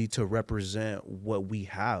opportunity to represent what we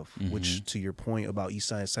have, which, to your point about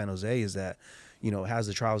Eastside San Jose, is that, you know, it has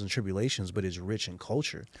the trials and tribulations, but it's rich in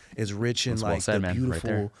culture. It's rich in like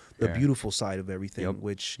the beautiful side of everything,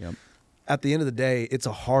 which at the end of the day, it's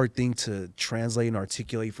a hard thing to translate and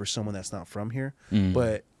articulate for someone that's not from here.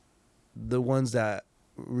 But the ones that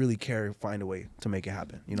really care find a way to make it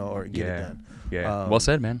happen, you know, or get it done. Well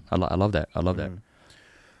said, man. I love that. I love that.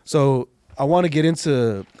 So I want to get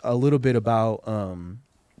into a little bit about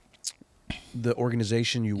the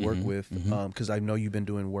organization you work with, because I know you've been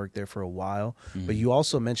doing work there for a while, but you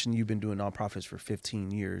also mentioned you've been doing nonprofits for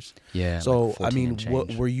 15 years. So, like, I mean,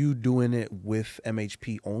 were you doing it with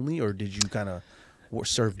MHP only, or did you kind of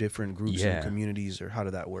serve different groups and communities, or how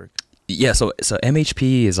did that work? So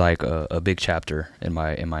MHP is like a big chapter in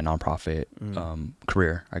my nonprofit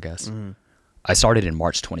career, I guess. I started in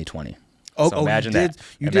March 2020. Imagine that.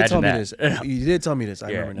 You did tell me this. You did tell me this. I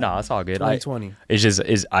remember now. No, it's all good. 2020.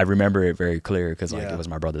 I remember it very clear because like it was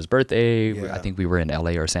my brother's birthday. I think we were in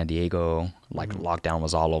LA or San Diego. Like lockdown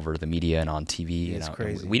was all over the media and on TV. It's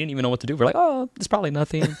crazy. We didn't even know what to do. We're like, oh, it's probably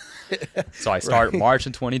nothing. So I start March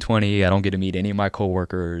in 2020. I don't get to meet any of my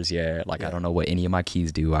coworkers yet. Like I don't know what any of my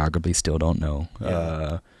keys do. I arguably still don't know.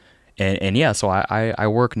 So I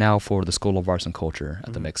work now for the School of Arts and Culture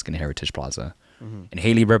at the Mexican Heritage Plaza. And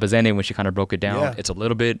Haley represented when she kind of broke it down. It's a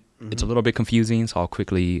little bit confusing, so I'll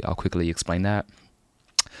quickly explain that.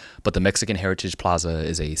 But the Mexican Heritage Plaza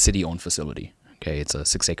is a city-owned facility. Okay, it's a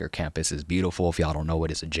 6-acre campus. It's beautiful. If y'all don't know it,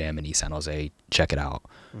 it's a gem in East San Jose. Check it out.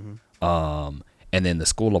 And then the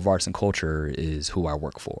School of Arts and Culture is who I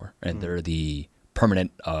work for, and they're the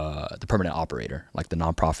permanent operator, like the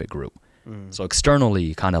nonprofit group. So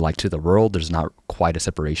externally, kind of like to the world, there's not quite a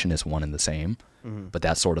separation. It's one and the same. But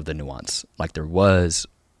that's sort of the nuance. Like there was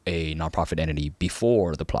a nonprofit entity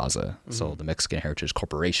before the plaza. So the Mexican Heritage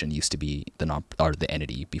Corporation used to be the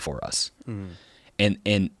entity before us. And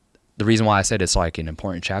the reason why I said it's like an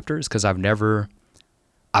important chapter is because I've never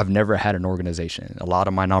I've never had an organization. A lot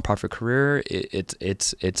of my nonprofit career,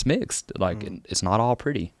 it's mixed. Like it's not all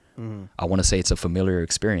pretty. I want to say it's a familiar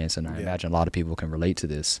experience, and I imagine a lot of people can relate to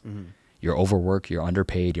this. You're overworked, you're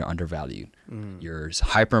underpaid, you're undervalued. You're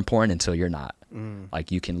hyper important until you're not.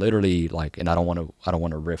 Like you can literally like, and I don't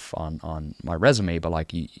want to riff on my resume, but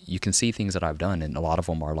like you can see things that I've done, and a lot of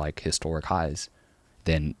them are like historic highs.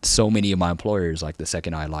 Then so many of my employers, like the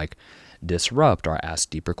second I like disrupt or ask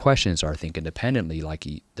deeper questions or think independently, like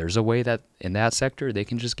there's a way that in that sector they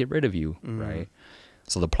can just get rid of you, right?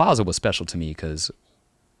 So the plaza was special to me because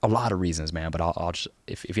a lot of reasons, man. But I'll just,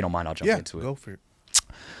 if you don't mind, I'll jump into it. Go for it.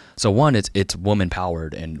 So one, it's woman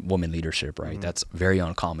powered and woman leadership, right? That's very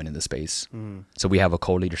uncommon in the space. So we have a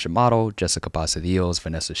co-leadership model, Jessica Pasadillos,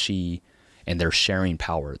 Vanessa Shi, and they're sharing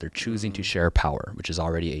power. They're choosing to share power, which is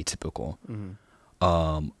already atypical.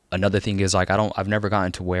 Another thing is like I've never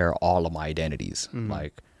gotten to wear all of my identities.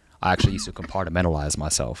 Like I actually used to compartmentalize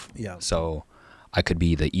myself. Yeah. So I could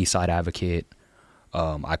be the East Side advocate.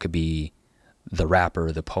 I could be the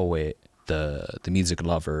rapper, the poet, the music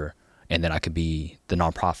lover, and then I could be the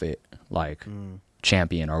nonprofit like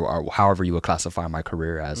champion or however you would classify my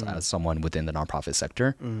career as someone within the nonprofit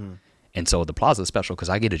sector. And so the plaza is special because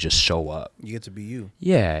I get to just show up. You get to be you.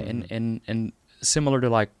 Yeah, and similar to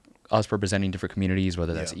like us representing different communities,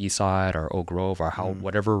 whether that's East Side or Oak Grove or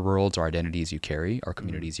whatever worlds or identities you carry or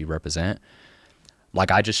communities you represent.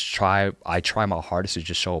 Like I try my hardest to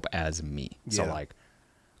just show up as me. So like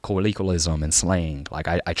colloquialism and slang, like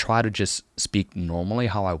I try to just speak normally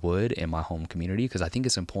how I would in my home community, because I think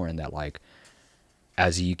it's important that like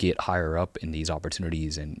as you get higher up in these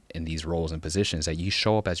opportunities and in these roles and positions that you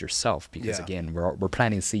show up as yourself, because again we're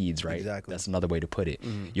planting seeds, right? Exactly. That's another way to put it.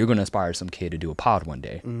 You're going to inspire some kid to do a pod one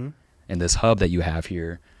day, and this hub that you have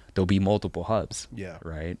here, there'll be multiple hubs,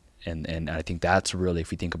 right? And I think that's really, if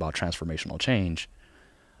we think about transformational change,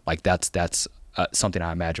 like that's something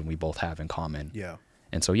I imagine we both have in common.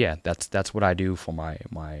 And so that's what I do for my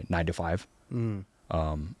 9 to 5.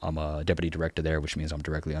 I'm a deputy director there, which means I'm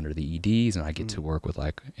directly under the EDs, and I get to work with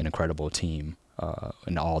like an incredible team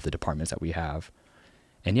in all the departments that we have.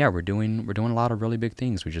 And we're doing a lot of really big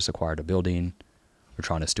things. We just acquired a building. We're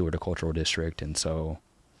trying to steward a cultural district, and so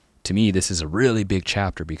to me, this is a really big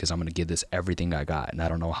chapter because I'm going to give this everything I got, and I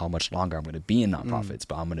don't know how much longer I'm going to be in nonprofits,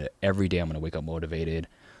 but every day I'm going to wake up motivated.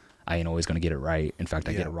 I ain't always going to get it right. In fact,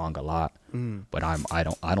 I get it wrong a lot. But I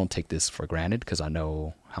don't take this for granted because I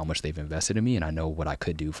know how much they've invested in me, and I know what I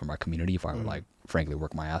could do for my community if I would like, frankly,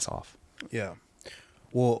 work my ass off. Yeah.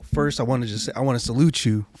 Well, first I want to salute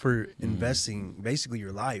you for investing basically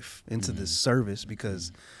your life into this service,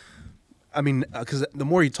 because I mean, because the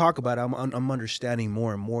more you talk about it, I'm understanding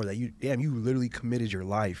more and more that you literally committed your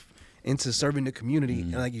life into serving the community,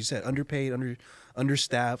 and like you said, underpaid,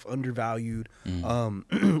 understaffed, undervalued. No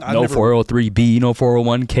 403B, no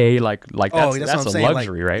 401k, like that's a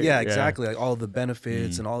luxury, right? Yeah, exactly. Like all the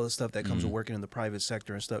benefits and all the stuff that comes with working in the private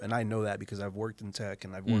sector and stuff. And I know that because I've worked in tech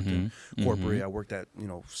and I've worked in corporate. I worked at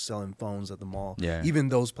selling phones at the mall. Yeah. Even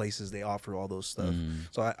those places, they offer all those stuff.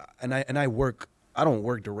 So I don't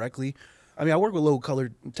work directly. I mean, I work with Low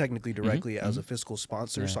Color technically directly as a fiscal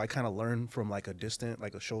sponsor, so I kind of learn from like a distant,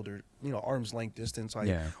 like a shoulder, arm's length distance.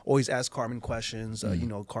 I always ask Carmen questions.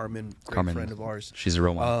 Carmen, friend of ours. She's a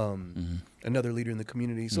real one. Another leader in the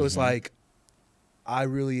community. So it's like, I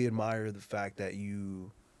really admire the fact that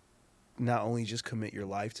you not only just commit your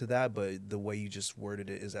life to that, but the way you just worded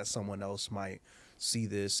it is that someone else might see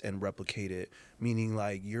this and replicate it, meaning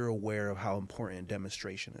like you're aware of how important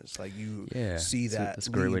demonstration is. Like you see that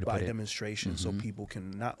lead by demonstration, so people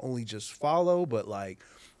can not only just follow, but like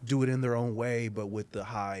do it in their own way, but with the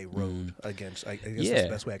high road against. I guess that's the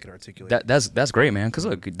best way I could articulate it. That's great, man. Because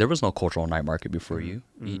look, there was no cultural night market before you.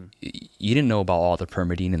 You didn't know about all the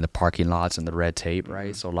permitting and the parking lots and the red tape,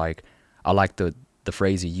 right? So like, I like the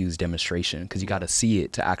phrase you use, demonstration, because you got to see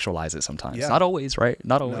it to actualize it sometimes. Not always, right?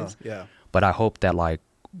 Not always. No, But I hope that like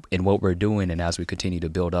in what we're doing and as we continue to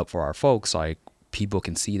build up for our folks, like people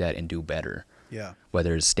can see that and do better. Yeah.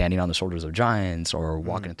 Whether it's standing on the shoulders of giants or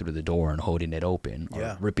walking through the door and holding it open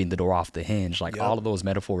or ripping the door off the hinge, like all of those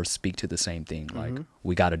metaphors speak to the same thing. Like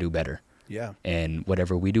we got to do better. Yeah. And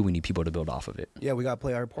whatever we do, we need people to build off of it. Yeah, we got to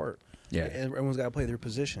play our part. Yeah. Everyone's got to play their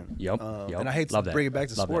position. Yep. And I hate to bring it back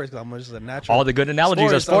to sports because I'm just a natural. All the good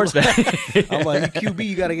analogies are sports, man. I'm like, QB,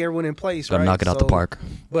 you got to get everyone in place, right? Knock it out the park.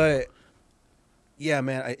 But yeah,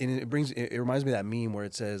 man, it reminds me of that meme where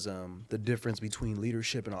it says the difference between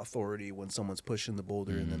leadership and authority when someone's pushing the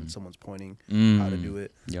boulder and then someone's pointing how to do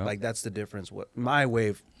it. Yep. Like that's the difference. What my way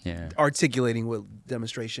of articulating what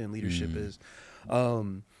demonstration and leadership is.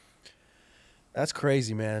 That's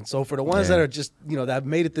crazy, man. So for the ones that are just, that have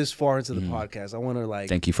made it this far into the podcast, I want to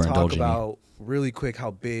Thank you for talk indulging me. about really quick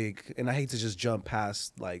how big, and I hate to just jump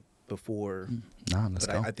past before, Let's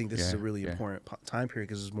but go. I think this is a really important time period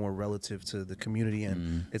because it's more relative to the community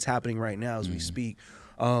and it's happening right now as we speak.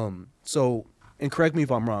 So, and correct me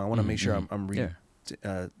if I'm wrong. I want to make sure I'm reading,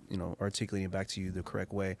 articulating it back to you the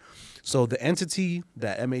correct way. So the entity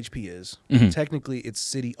that MHP is, technically it's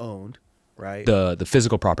city owned. Right, the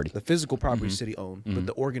physical property. The physical property is city owned, but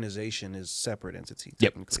the organization is separate entity.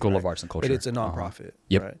 Yep, School of Arts and Culture. But it's a nonprofit.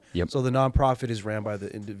 Yep, right? yep. So the nonprofit is ran by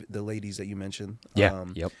the ladies that you mentioned. Yeah,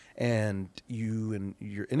 yep. And and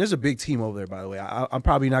there's a big team over there, by the way. I'm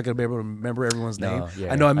probably not going to be able to remember everyone's name.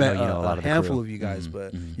 Yeah. I know I met a lot a of the handful crew. of you guys,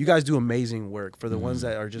 but you guys do amazing work. For the ones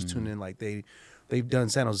that are just tuning in, like they've done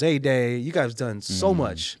San Jose Day. You guys have done so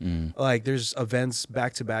much. Like there's events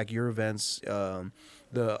back to back, your events.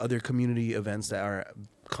 The other community events that are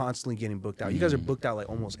constantly getting booked out. You guys are booked out like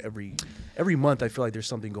almost every month. I feel like there's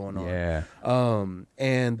something going on. Yeah.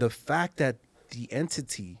 And the fact that the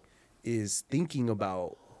entity is thinking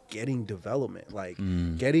about getting development, like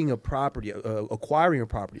getting a property, acquiring a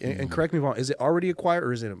property. And correct me if I'm wrong, is it already acquired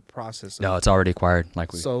or is it in process? No, it's already acquired.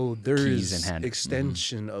 So there keys is in hand.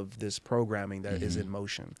 extension of this programming that is in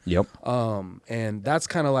motion. Yep. And that's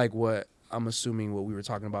kind of like what I'm assuming what we were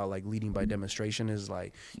talking about, like leading by demonstration, is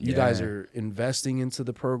like you guys are investing into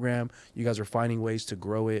the program. You guys are finding ways to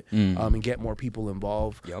grow it and get more people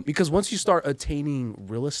involved. Yep. Because once you start attaining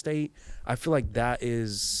real estate, I feel like that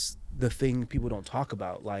is the thing people don't talk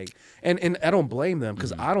about. Like, and I don't blame them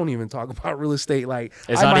because I don't even talk about real estate. Like,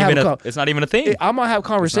 it's not even a thing. I might have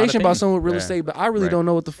conversation about someone with real estate, but I really Right. don't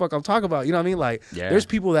know what the fuck I'm talking about. You know what I mean? Like, Yeah. there's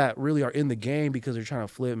people that really are in the game because they're trying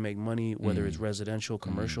to flip, make money, whether it's residential,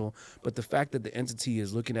 commercial. But the fact that the entity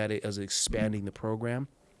is looking at it as expanding the program.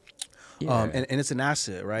 And it's an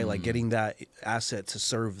asset, right? Like getting that asset to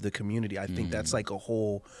serve the community. I think that's like a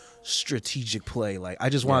whole strategic play. Like, I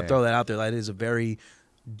just want to throw that out there. Like, it is a very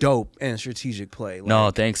dope and strategic play. Like,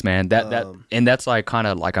 no, thanks, man. And that's like kind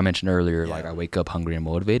of like I mentioned earlier. Like I wake up hungry and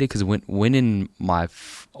motivated because when in my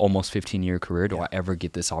almost 15-year career do I ever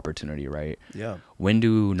get this opportunity, right? Yeah. When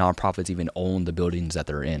do nonprofits even own the buildings that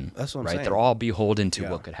they're in? That's what I'm right? saying. They're all beholden to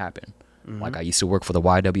what could happen. Like I used to work for the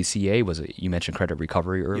YWCA. You mentioned credit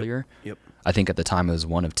recovery earlier. Yep. I think at the time it was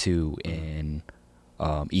one of two in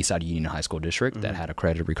Eastside Union High School District that had a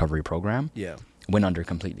credit recovery program. Yeah. Went under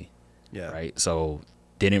completely. Yeah. Right. So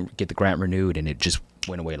didn't get the grant renewed and it just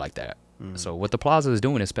went away like that. So what the plaza is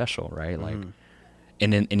doing is special, right? Like,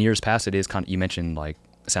 and in years past, it is kind of, you mentioned like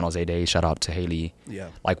San Jose Day. Shout out to Haley. Yeah.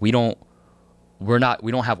 Like we don't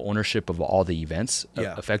have ownership of all the events.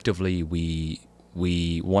 Yeah. Effectively, we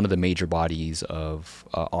one of the major bodies of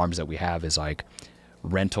arms that we have is like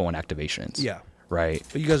rental and activations. Yeah. Right.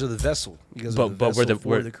 But you guys are the vessel. You guys are the But vessel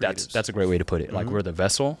we're for the creatives. that's a great way to put it. Like we're the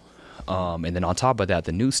vessel. And then on top of that,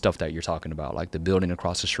 the new stuff that you're talking about, like the building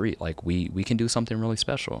across the street, like we can do something really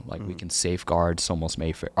special. Like we can safeguard Somos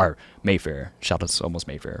Mayfair. Shout out to Somos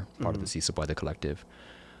Mayfair, part of the CISA by the collective.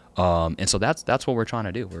 And so that's what we're trying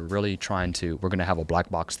to do. We're really trying to. We're gonna have a black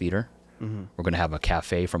box theater. We're gonna have a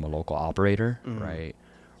cafe from a local operator, right?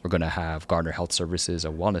 We're gonna have Gardner Health Services, a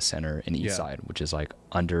wellness center in Eastside, which is like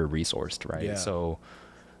under resourced, right? Yeah.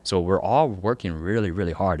 So we're all working really,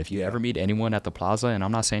 really hard. If you ever meet anyone at the plaza, and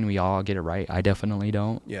I'm not saying we all get it right, I definitely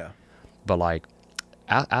don't. Yeah. But like,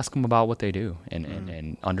 ask them about what they do,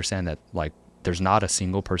 and understand that like there's not a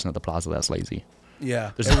single person at the plaza that's lazy.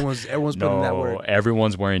 Yeah. Everyone's putting in that work.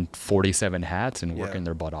 Everyone's wearing 47 hats and working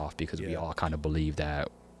their butt off because we all kind of believe that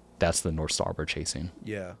that's the North Star we're chasing.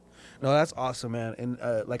 Yeah. No, that's awesome, man.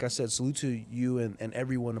 And like I said, salute to you and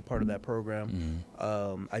everyone a part of that program.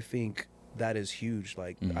 I think that is huge.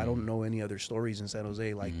 Like, I don't know any other stories in San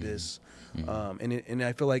Jose like this. And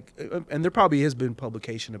I feel like, and there probably has been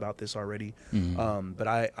publication about this already. But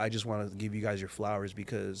I just want to give you guys your flowers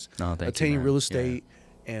because attaining real estate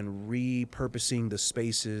and repurposing the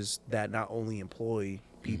spaces that not only employ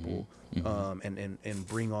people and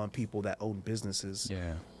bring on people that own businesses.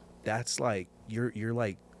 Yeah. That's like you're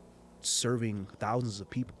like serving thousands of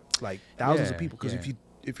people, like thousands of people. Because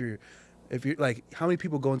if you're like, how many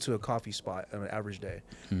people go into a coffee spot on an average day?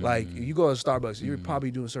 Like, you go to Starbucks, you're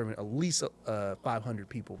probably serving at least 500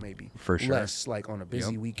 people, maybe for sure, less, like on a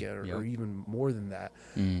busy weekend or even more than that.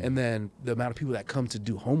 And then the amount of people that come to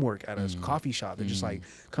do homework at a coffee shop, they're just like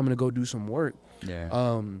coming to go do some work.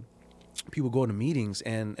 People go to meetings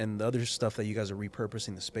and the other stuff that you guys are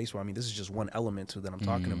repurposing the space for. I mean, this is just one element to that I'm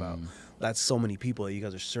talking about. That's so many people that you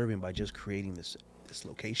guys are serving by just creating this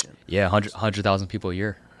location. Yeah, 100,000 people a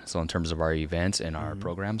year. So in terms of our events and our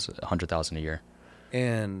programs, 100,000 a year.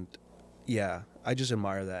 And Yeah, I just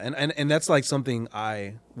admire that, and that's like something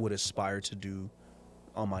I would aspire to do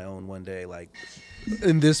on my own one day, like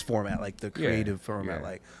in this format, like the creative format. yeah.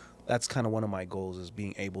 Like that's kind of one of my goals, is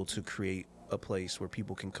being able to create a place where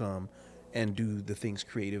people can come and do the things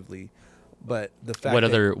creatively. But the fact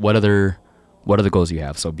what other goals you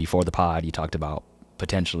have? So before the pod, you talked about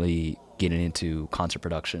potentially getting into concert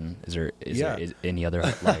production. Is there any other?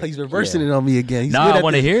 Like, he's reversing it on me again. He's no, good I at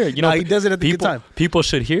want to this. hear it. You know, Nah, he does it at the people, good time. People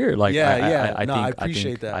should hear. Like, I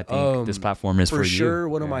appreciate that. I think this platform is for sure. you.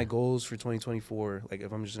 One of my goals for 2024, like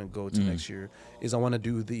if I'm just gonna go to next year, is I want to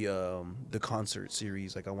do the concert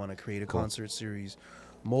series. Like I want to create a concert series,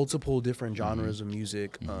 multiple different genres of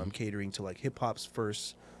music, catering to like hip hop's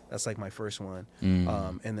first. That's like my first one,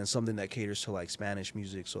 and then something that caters to like Spanish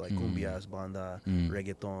music, so like cumbias, banda,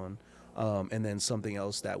 reggaeton, and then something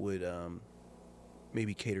else that would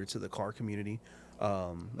maybe cater to the car community.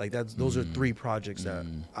 Like those are 3 projects that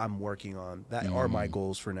I'm working on that are my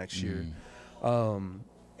goals for next year. And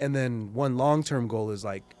then one long-term goal is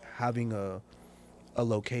like having a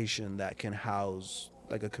location that can house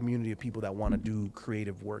like a community of people that want to do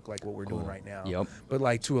creative work like what we're doing right now. Yep. But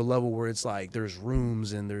like to a level where it's like there's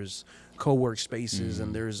rooms and there's co-work spaces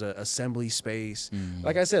and there's a assembly space.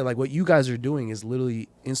 Like I said, like what you guys are doing is literally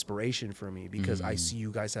inspiration for me, because I see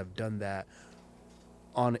you guys have done that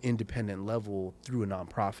on an independent level through a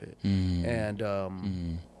nonprofit.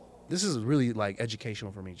 And this is really like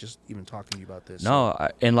educational for me, just even talking to you about this. No,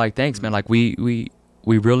 and like thanks, man. Like we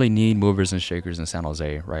really need movers and shakers in San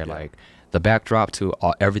Jose, right? Yeah. Like the backdrop to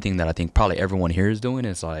everything that I think probably everyone here is doing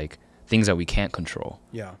is like things that we can't control.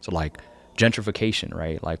 Yeah. So like gentrification,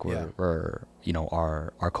 right? Like we're you know,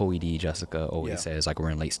 our co-ed Jessica always says like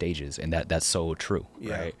we're in late stages, and that's so true,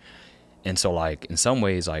 right? And so like in some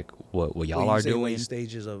ways, like what y'all are doing, late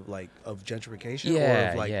stages of like of gentrification,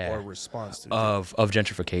 or of like our response to of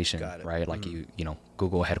gentrification, right? Like you know,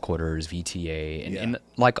 Google headquarters, VTA, and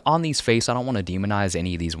like on these face, I don't want to demonize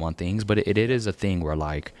any of these one things, but it is a thing where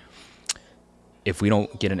like if we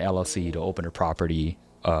don't get an LLC to open a property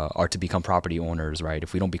or to become property owners, right?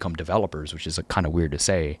 If we don't become developers, which is kind of weird to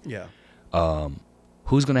say,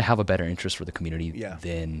 who's going to have a better interest for the community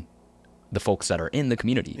than the folks that are in the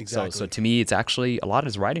community? Exactly. So to me, it's actually a lot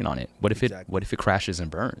is riding on it. What if it crashes and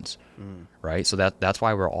burns, right? So that's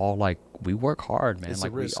why we're all like, we work hard, man. It's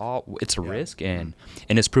like a risk. It's a risk, and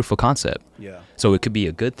it's proof of concept. Yeah. So it could be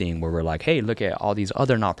a good thing where we're like, hey, look at all these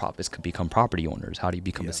other nonprofits could become property owners. How do you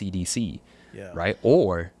become a CDC? Right?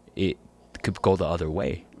 Or it could go the other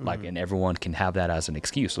way, like, and everyone can have that as an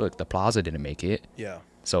excuse. Look, the plaza didn't make it. Yeah.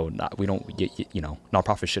 So we don't get, you know,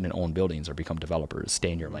 nonprofits shouldn't own buildings or become developers.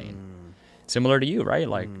 Stay in your lane. Similar to you, right?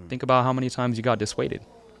 Like, think about how many times you got dissuaded.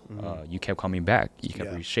 You kept coming back. You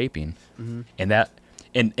kept reshaping, and that,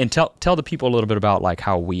 and tell the people a little bit about like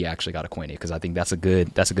how we actually got acquainted, because I think that's a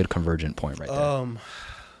good convergent point right there.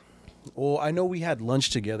 Well, I know we had lunch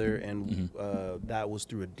together, and that was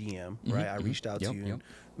through a DM, right? I reached out to you,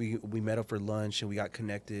 and we met up for lunch, and we got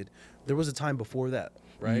connected. There was a time before that,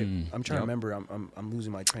 right? I'm trying to remember. I'm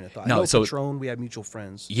losing my train of thought. No, I know so Patron, we had mutual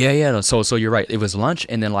friends. Yeah. So you're right. It was lunch,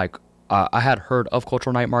 and then like I had heard of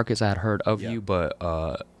cultural night markets. I had heard of you, but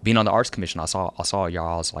being on the arts commission, I saw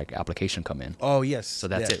y'all's like application come in. Oh yes. So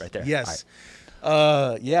that's it right there. Yes.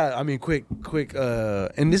 Yeah, I mean, quick,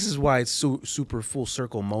 and this is why it's super full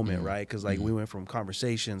circle moment, right? Because like we went from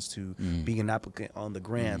conversations to being an applicant on the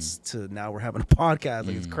grants to now we're having a podcast.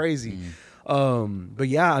 Like it's crazy. But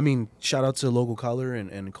yeah, I mean, shout out to Local Color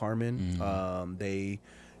and Carmen. They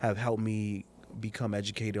have helped me become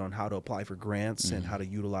educated on how to apply for grants and how to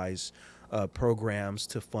utilize programs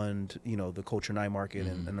to fund, you know, the Culture Night Market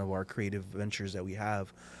and of our creative ventures that we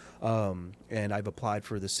have. And I've applied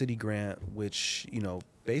for the city grant, which, you know,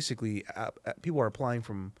 basically people are applying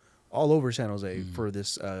from all over San Jose for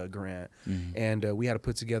this grant. And we had to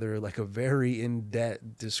put together like a very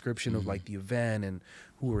in-depth description of like the event and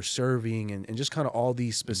who we're serving and just kind of all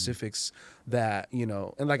these specifics that, you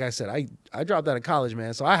know, and like I said, I dropped out of college,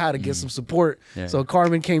 man. So I had to get some support. Yeah. So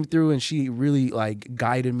Carmen came through and she really like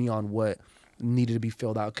guided me on what needed to be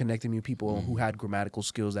filled out, connecting me with people who had grammatical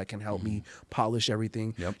skills that can help me polish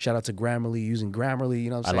everything. Shout out to Grammarly, using Grammarly,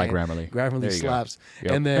 you know what I'm saying? I like Grammarly. Grammarly slaps.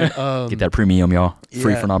 Yep. And then get that premium, y'all.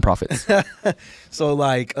 Free for nonprofits. So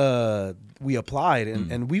like we applied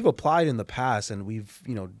and we've applied in the past and we've,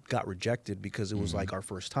 you know, got rejected because it was like our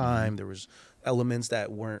first time. There was elements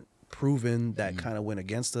that weren't proven that kind of went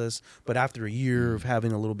against us. But after a year of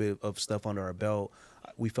having a little bit of stuff under our belt,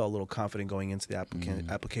 we felt a little confident going into the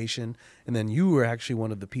application. And then you were actually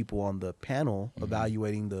one of the people on the panel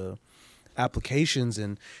evaluating the applications,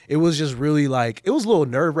 and it was just really like, it was a little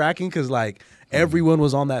nerve wracking because like everyone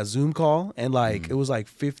was on that Zoom call, and like it was like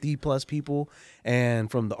 50 plus people, and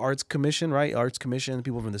from the Arts Commission, right? Arts Commission,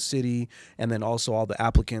 people from the city, and then also all the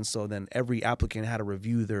applicants. So then every applicant had to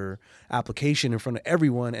review their application in front of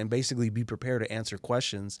everyone and basically be prepared to answer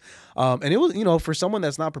questions. And it was, you know, for someone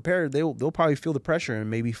that's not prepared, they'll probably feel the pressure and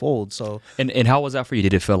maybe fold. So And how was that for you?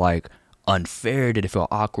 Did it feel like unfair? Did it feel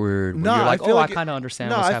awkward? No, you're like, I feel like I kind of understand.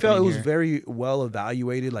 No, what's I felt it was here. very well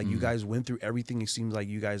evaluated. Like you guys went through everything. It seems like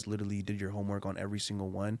you guys literally did your homework on every single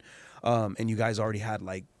one, and you guys already had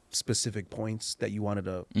like specific points that you wanted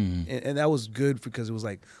to, and that was good because it was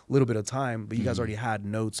like a little bit of time. But you guys already had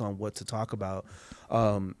notes on what to talk about,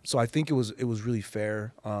 so I think it was really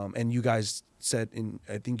fair. And you guys said,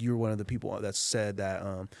 I think you were one of the people that said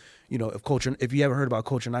that. You know, if you ever heard about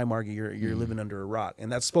Culture Night Market, you're living under a rock, and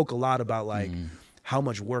that spoke a lot about like how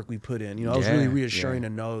much work we put in. You know, it was really reassuring to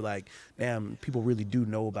know like, damn, people really do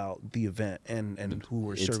know about the event and who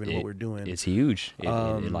we're serving, what we're doing. It's huge.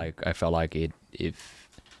 Like I felt like if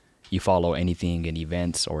you follow anything in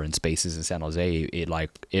events or in spaces in San Jose, it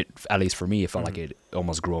at least for me, it felt like it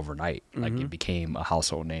almost grew overnight. Like it became a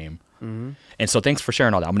household name. And so thanks for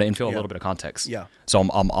sharing all that. I'm going to infill a little bit of context. Yeah. So I'm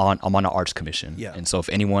on an arts commission. Yeah. And so if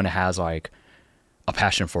anyone has like a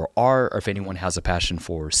passion for art, or if anyone has a passion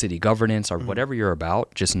for city governance or whatever you're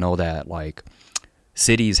about, just know that like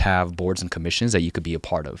cities have boards and commissions that you could be a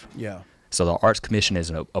part of. Yeah. So the arts commission is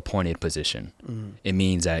an appointed position. It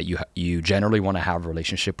means that you generally want to have a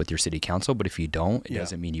relationship with your city council, but if you don't, it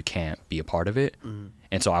doesn't mean you can't be a part of it.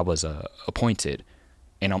 And so I was appointed.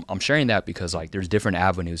 And I'm sharing that because like there's different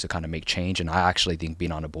avenues to kind of make change, and I actually think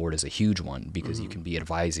being on a board is a huge one because you can be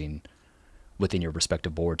advising within your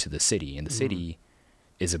respective board to the city, and the city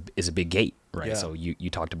is a big gate, right? Yeah. So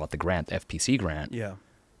you talked about the grant, the FPC grant. Yeah.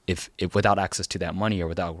 If without access to that money or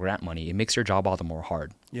without grant money, it makes your job all the more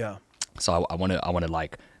hard. Yeah. So I want to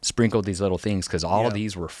like sprinkle these little things because all of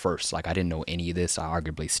these were first. Like I didn't know any of this. I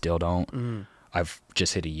arguably still don't. I've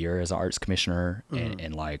just hit a year as an arts commissioner,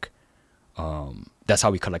 and like. That's how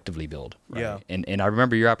we collectively build. Right? Yeah. And I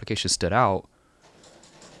remember your application stood out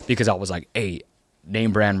because I was like, hey,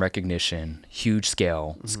 name brand recognition, huge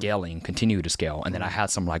scale, scaling, continue to scale. And then I had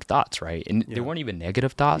some like thoughts, right? And they weren't even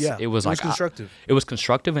negative thoughts. Yeah. It was like constructive. It was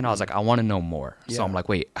constructive, and I was like, I want to know more. Yeah. So I'm like,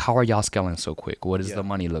 wait, how are y'all scaling so quick? What does the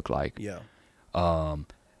money look like? Yeah.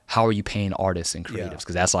 How are you paying artists and creatives?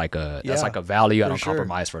 Because that's like a value I don't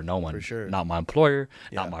compromise for no one. For sure. Not my employer,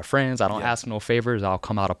 not my friends. I don't ask no favors. I'll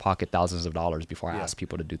come out of pocket thousands of dollars before I ask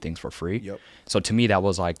people to do things for free. Yep. So to me, that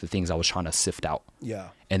was like the things I was trying to sift out. Yeah.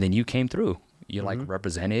 And then you came through. You like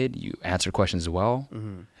represented. You answered questions as well.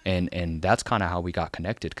 And that's kind of how we got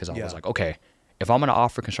connected. Because I was like, okay, if I'm gonna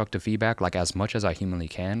offer constructive feedback, like as much as I humanly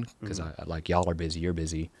can, because I like y'all are busy, you're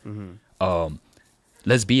busy.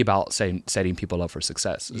 Let's be about setting people up for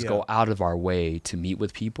success. Let's go out of our way to meet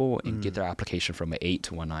with people and get their application from an 8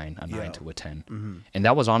 to a 9, a 9 to a 10. And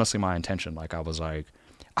that was honestly my intention. Like I was like,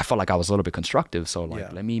 I felt like I was a little bit constructive. So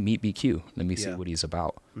like, let me meet BQ. Let me see what he's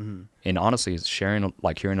about. And honestly, hearing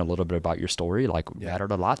a little bit about your story, like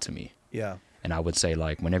mattered a lot to me. Yeah. And I would say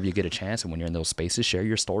like, whenever you get a chance and when you're in those spaces, share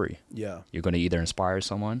your story. Yeah. You're going to either inspire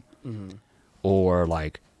someone or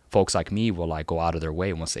like, folks like me will like go out of their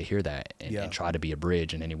way once they hear that and try to be a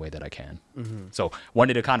bridge in any way that I can. So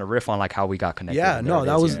wanted to kind of riff on like how we got connected. Yeah, no,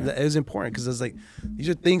 that was important because it's like these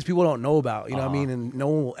are things people don't know about, you know what I mean? And no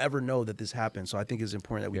one will ever know that this happened. So I think it's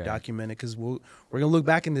important that we document it because we're going to look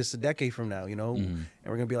back in this a decade from now, you know, and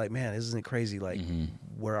we're going to be like, man, isn't it crazy like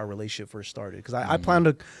where our relationship first started? Because I plan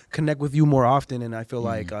to connect with you more often, and I feel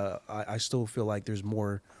like I still feel like there's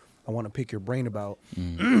more I want to pick your brain about,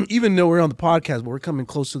 even though we're on the podcast, but we're coming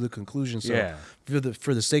close to the conclusion. So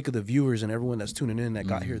for the sake of the viewers and everyone that's tuning in that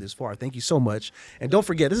got here this far, thank you so much. And don't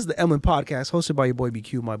forget, this is the Emlyn Podcast, hosted by your boy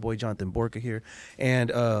BQ, my boy Jonathan Borca here.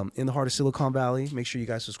 And in the heart of Silicon Valley, make sure you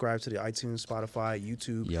guys subscribe to the iTunes, Spotify,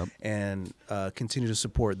 YouTube, and continue to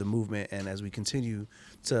support the movement. And as we continue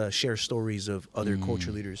to share stories of other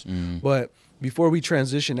culture leaders. But before we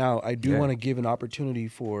transition out, I do want to give an opportunity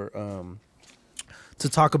for to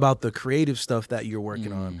talk about the creative stuff that you're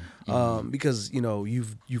working on, because you know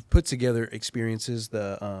you've put together experiences,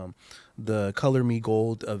 the Color Me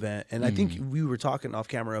Gold event, and I think we were talking off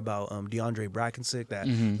camera about DeAndre Brackensick, that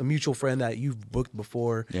a mutual friend that you've booked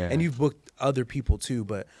before, and you've booked other people too.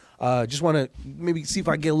 But just want to maybe see if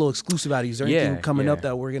I can get a little exclusive out of you. Is there anything coming up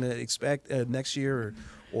that we're gonna expect next year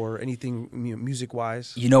or anything music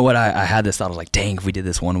wise? You know what? I had this thought. I was like, dang, if we did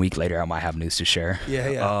this 1 week later, I might have news to share.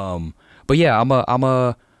 But yeah, I'm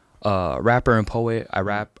a rapper and poet. I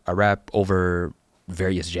rap over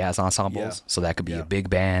various jazz ensembles. Yeah. So that could be Yeah. a big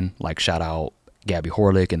band, like shout out Gabby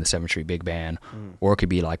Horlick and the 7th Street Big Band, or it could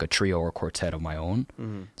be like a trio or quartet of my own.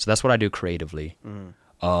 So that's what I do creatively.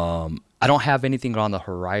 I don't have anything on the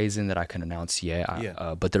horizon that I can announce yet.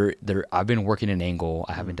 But I've been working an angle.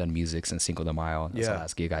 I haven't done music since Cinco de Mayo. That's the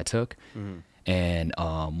last gig I took. And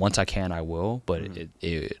once I can, I will. But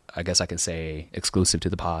I guess I can say exclusive to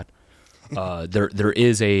the pod. There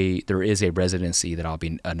is a residency that I'll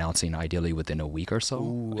be announcing ideally within a week or so.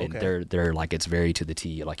 Ooh, And okay. they're like, it's very to the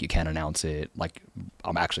T. Like you can't announce it. Like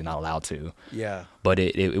I'm actually not allowed to. Yeah. But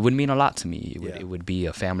it would mean a lot to me. Yeah. It would be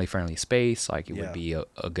a family friendly space. Like it Yeah. would be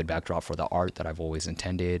a good backdrop for the art that I've always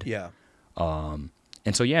intended. Yeah.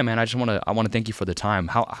 And so yeah, man, I want to thank you for the time.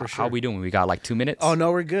 How sure. we doing? We got like 2 minutes. Oh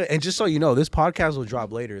no, we're good. And just so you know, this podcast will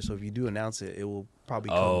drop later. So if you do announce it, it will probably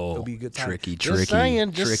come. It'll be a good time. Tricky. Just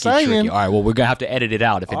saying. All right, well, we're gonna have to edit it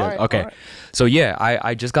out if it All does. right, Okay. all right. So yeah,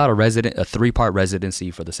 I just got a 3-part residency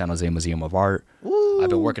for the San Jose Museum of Art. I've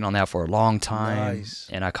been working on that for a long time, Nice.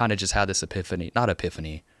 and I kind of just had this not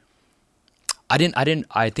epiphany.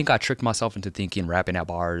 I think I tricked myself into thinking rapping at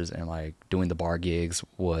bars and like doing the bar gigs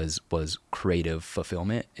was creative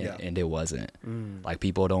fulfillment, and it wasn't. Like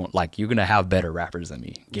people don't like, you're gonna have better rappers than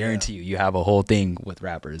me, guarantee you have a whole thing with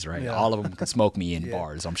rappers, right? Yeah. All of them can smoke me in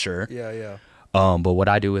bars, I'm sure. Yeah. But what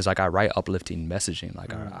I do is like I write uplifting messaging.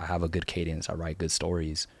 Like I have a good cadence. I write good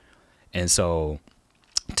stories. And so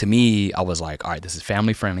to me, I was like, all right, this is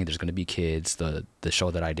family friendly. There's going to be kids. The show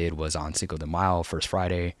that I did was on Cinco de Mayo, first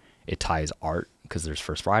Friday. It ties art because there's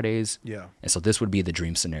first Fridays. Yeah. And so this would be the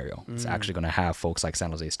dream scenario. It's actually going to have folks like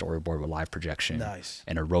San Jose Storyboard with live projection. Nice.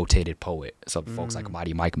 And a rotated poet. So folks like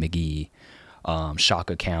Mighty Mike McGee,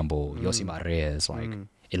 Shaka Campbell, Yosi Reyes, like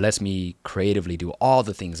it lets me creatively do all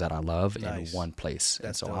the things that I love Nice. in one place.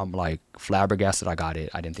 That's and so dope. I'm like flabbergasted I got it.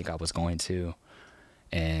 I didn't think I was going to.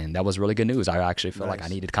 And that was really good news. I actually feel like I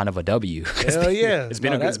Nice. needed kind of a W. Hell yeah. It's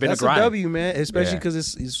been a that's grind. a W, man. Especially Yeah. because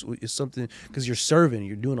it's something, because you're serving.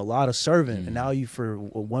 You're doing a lot of serving. And now you, for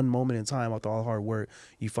one moment in time, after all the hard work,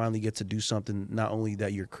 you finally get to do something not only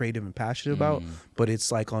that you're creative and passionate about, but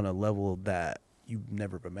it's like on a level that you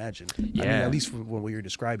never imagined. I mean, Yeah. at least from what you're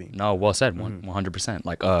describing. No, well said, 100%.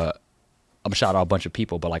 Like, I'm gonna shout out a bunch of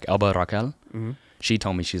people, but like Elba Raquel, she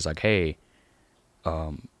told me, she's like, hey,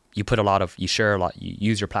 you share a lot, you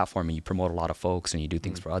use your platform and you promote a lot of folks and you do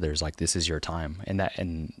things for others. Like this is your time.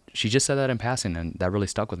 And she just said that in passing, and that really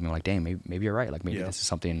stuck with me. Like, dang, maybe you're right. Like maybe this is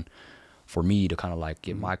something for me to kind of like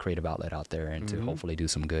get my creative outlet out there and to hopefully do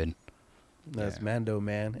some good. That's Mando,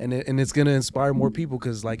 man, and it's gonna inspire more people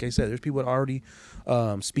because, like I said, there's people that already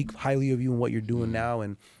speak highly of you and what you're doing now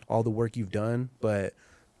and all the work you've done. But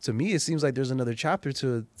to me, it seems like there's another chapter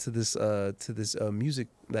to this music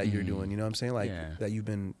that you're doing. You know what I'm saying? Like that you've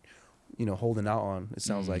been, holding out on. It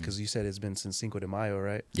sounds like, because you said it's been since Cinco de Mayo,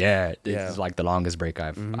 right? Yeah, it's like the longest break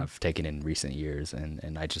I've taken in recent years, and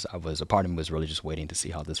a part of me was really just waiting to see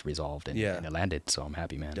how this resolved, and it landed. So I'm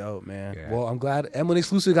happy, man. Dope, man. Yeah. Well, I'm glad M1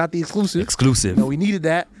 Exclusive got the exclusive. Exclusive. No, we needed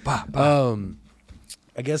that. Bah, bah.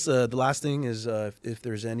 I guess the last thing is if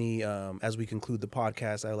there's any, as we conclude the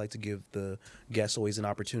podcast, I would like to give the guests always an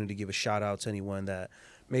opportunity to give a shout out to anyone that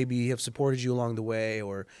maybe have supported you along the way,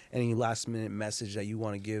 or any last minute message that you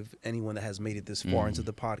want to give anyone that has made it this far into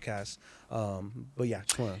the podcast. But yeah,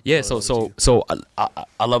 just wanna throw it over to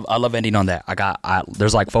you. I love ending on that.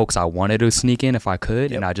 There's like folks I wanted to sneak in if I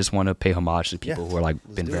could, and I just want to pay homage to people who are like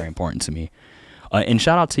been very important to me. And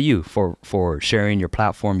shout out to you for sharing your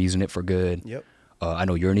platform, using it for good. Yep. I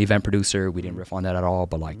know you're an event producer. We didn't riff on that at all,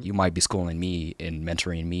 but like you might be schooling me and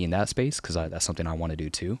mentoring me in that space, because that's something I want to do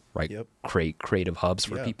too, right? Yep. Create creative hubs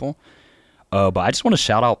for people. But I just want to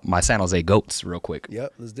shout out my San Jose goats real quick.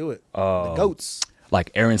 Yep, let's do it. The goats.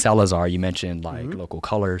 Like Aaron Salazar, you mentioned like Local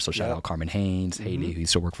Color, so shout out Carmen Haynes, Haley, who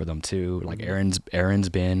used to work for them too. Like Aaron's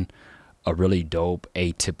been a really dope,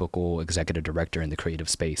 atypical executive director in the creative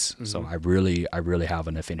space. So I really have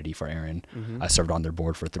an affinity for Aaron. I served on their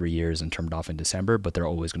board for 3 years and termed off in December, but they're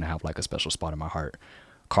always going to have like a special spot in my heart.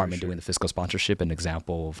 Carmen doing the fiscal sponsorship, an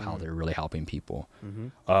example of how they're really helping people.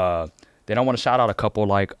 Then I want to shout out a couple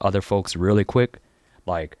like other folks really quick,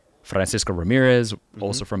 like Francisco Ramirez,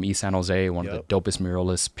 also from East San Jose, one of the dopest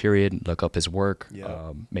muralists, period. Look up his work.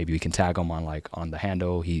 Maybe we can tag him on the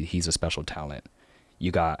handle. He's a special talent.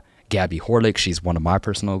 You got Gabby Horlick, she's one of my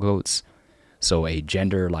personal goats. So a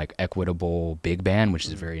gender like equitable big band, which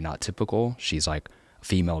is very not typical. She's like a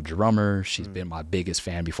female drummer. She's been my biggest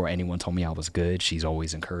fan before anyone told me I was good. She's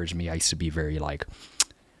always encouraged me. I used to be very like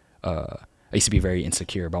I used to be very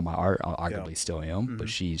insecure about my art. I arguably still am, but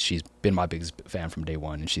she's been my biggest fan from day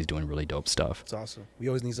one, and she's doing really dope stuff. It's awesome. We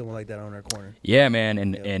always need someone like that on our corner. Yeah, man,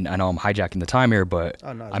 and I know I'm hijacking the time here, but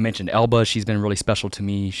I mentioned Elba. She's been really special to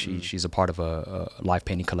me. She's a part of a live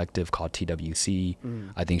painting collective called TWC.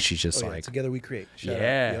 I think she's just like Together We Create.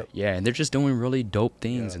 Yeah, and they're just doing really dope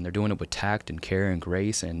things, and they're doing it with tact and care and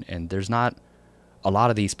grace, and there's not a lot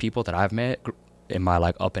of these people that I've met in my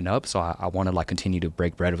like up and up, so I want to like continue to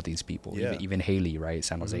break bread with these people. Even Haley, right?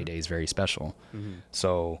 San Jose Day is very special.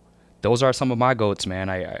 So those are some of my goats, man.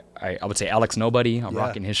 I would say Alex Nobody. I'm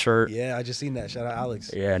rocking his shirt. Yeah, I just seen that. Shout out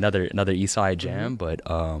Alex. Yeah, another Eastside jam. But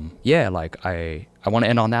yeah, like I want to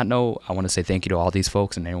end on that note. I want to say thank you to all these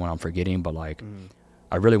folks and anyone I'm forgetting. But like,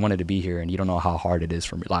 I really wanted to be here, and you don't know how hard it is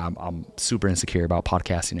for me. Like I'm super insecure about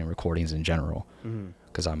podcasting and recordings in general,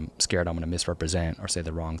 because I'm scared I'm gonna misrepresent or say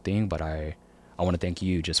the wrong thing. But I want to thank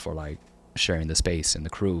you just for like sharing the space, and the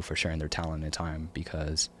crew for sharing their talent and time,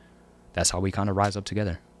 because that's how we kind of rise up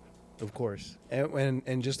together. Of course.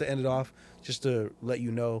 And just to end it off, just to let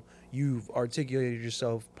you know, you've articulated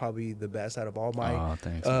yourself probably the best out of all my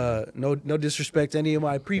thanks, no disrespect to any of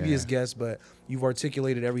my previous guests, but you've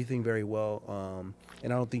articulated everything very well.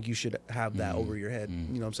 And I don't think you should have that over your head. You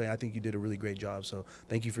know what I'm saying? I think you did a really great job. So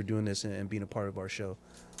thank you for doing this and being a part of our show.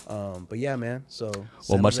 But yeah, man. So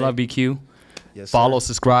well, much love, BQ. Yes, follow,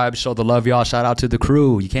 subscribe, show the love, y'all. Shout out to the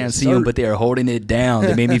crew. You can't see them, but they're holding it down.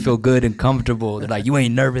 They made me feel good and comfortable. They're like, you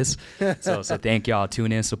ain't nervous. So thank y'all.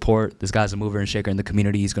 Tune in, support. This guy's a mover and shaker in the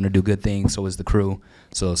community. He's going to do good things. So is the crew.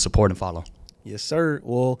 So support and follow. Yes, sir.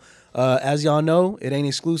 Well, as y'all know, it ain't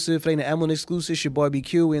exclusive. It ain't an Emlyn exclusive. It's your boy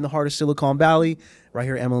BQ. We in the heart of Silicon Valley, right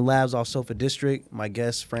here at Emlyn Labs off Sofa District. My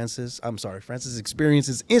guest, Francis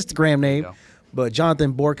Experiences Instagram name. But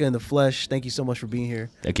Jonathan Borca in the flesh, thank you so much for being here.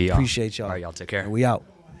 Thank you, y'all. Appreciate y'all. All right, y'all. Take care. And we out.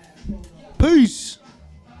 Peace.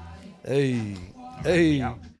 Hey.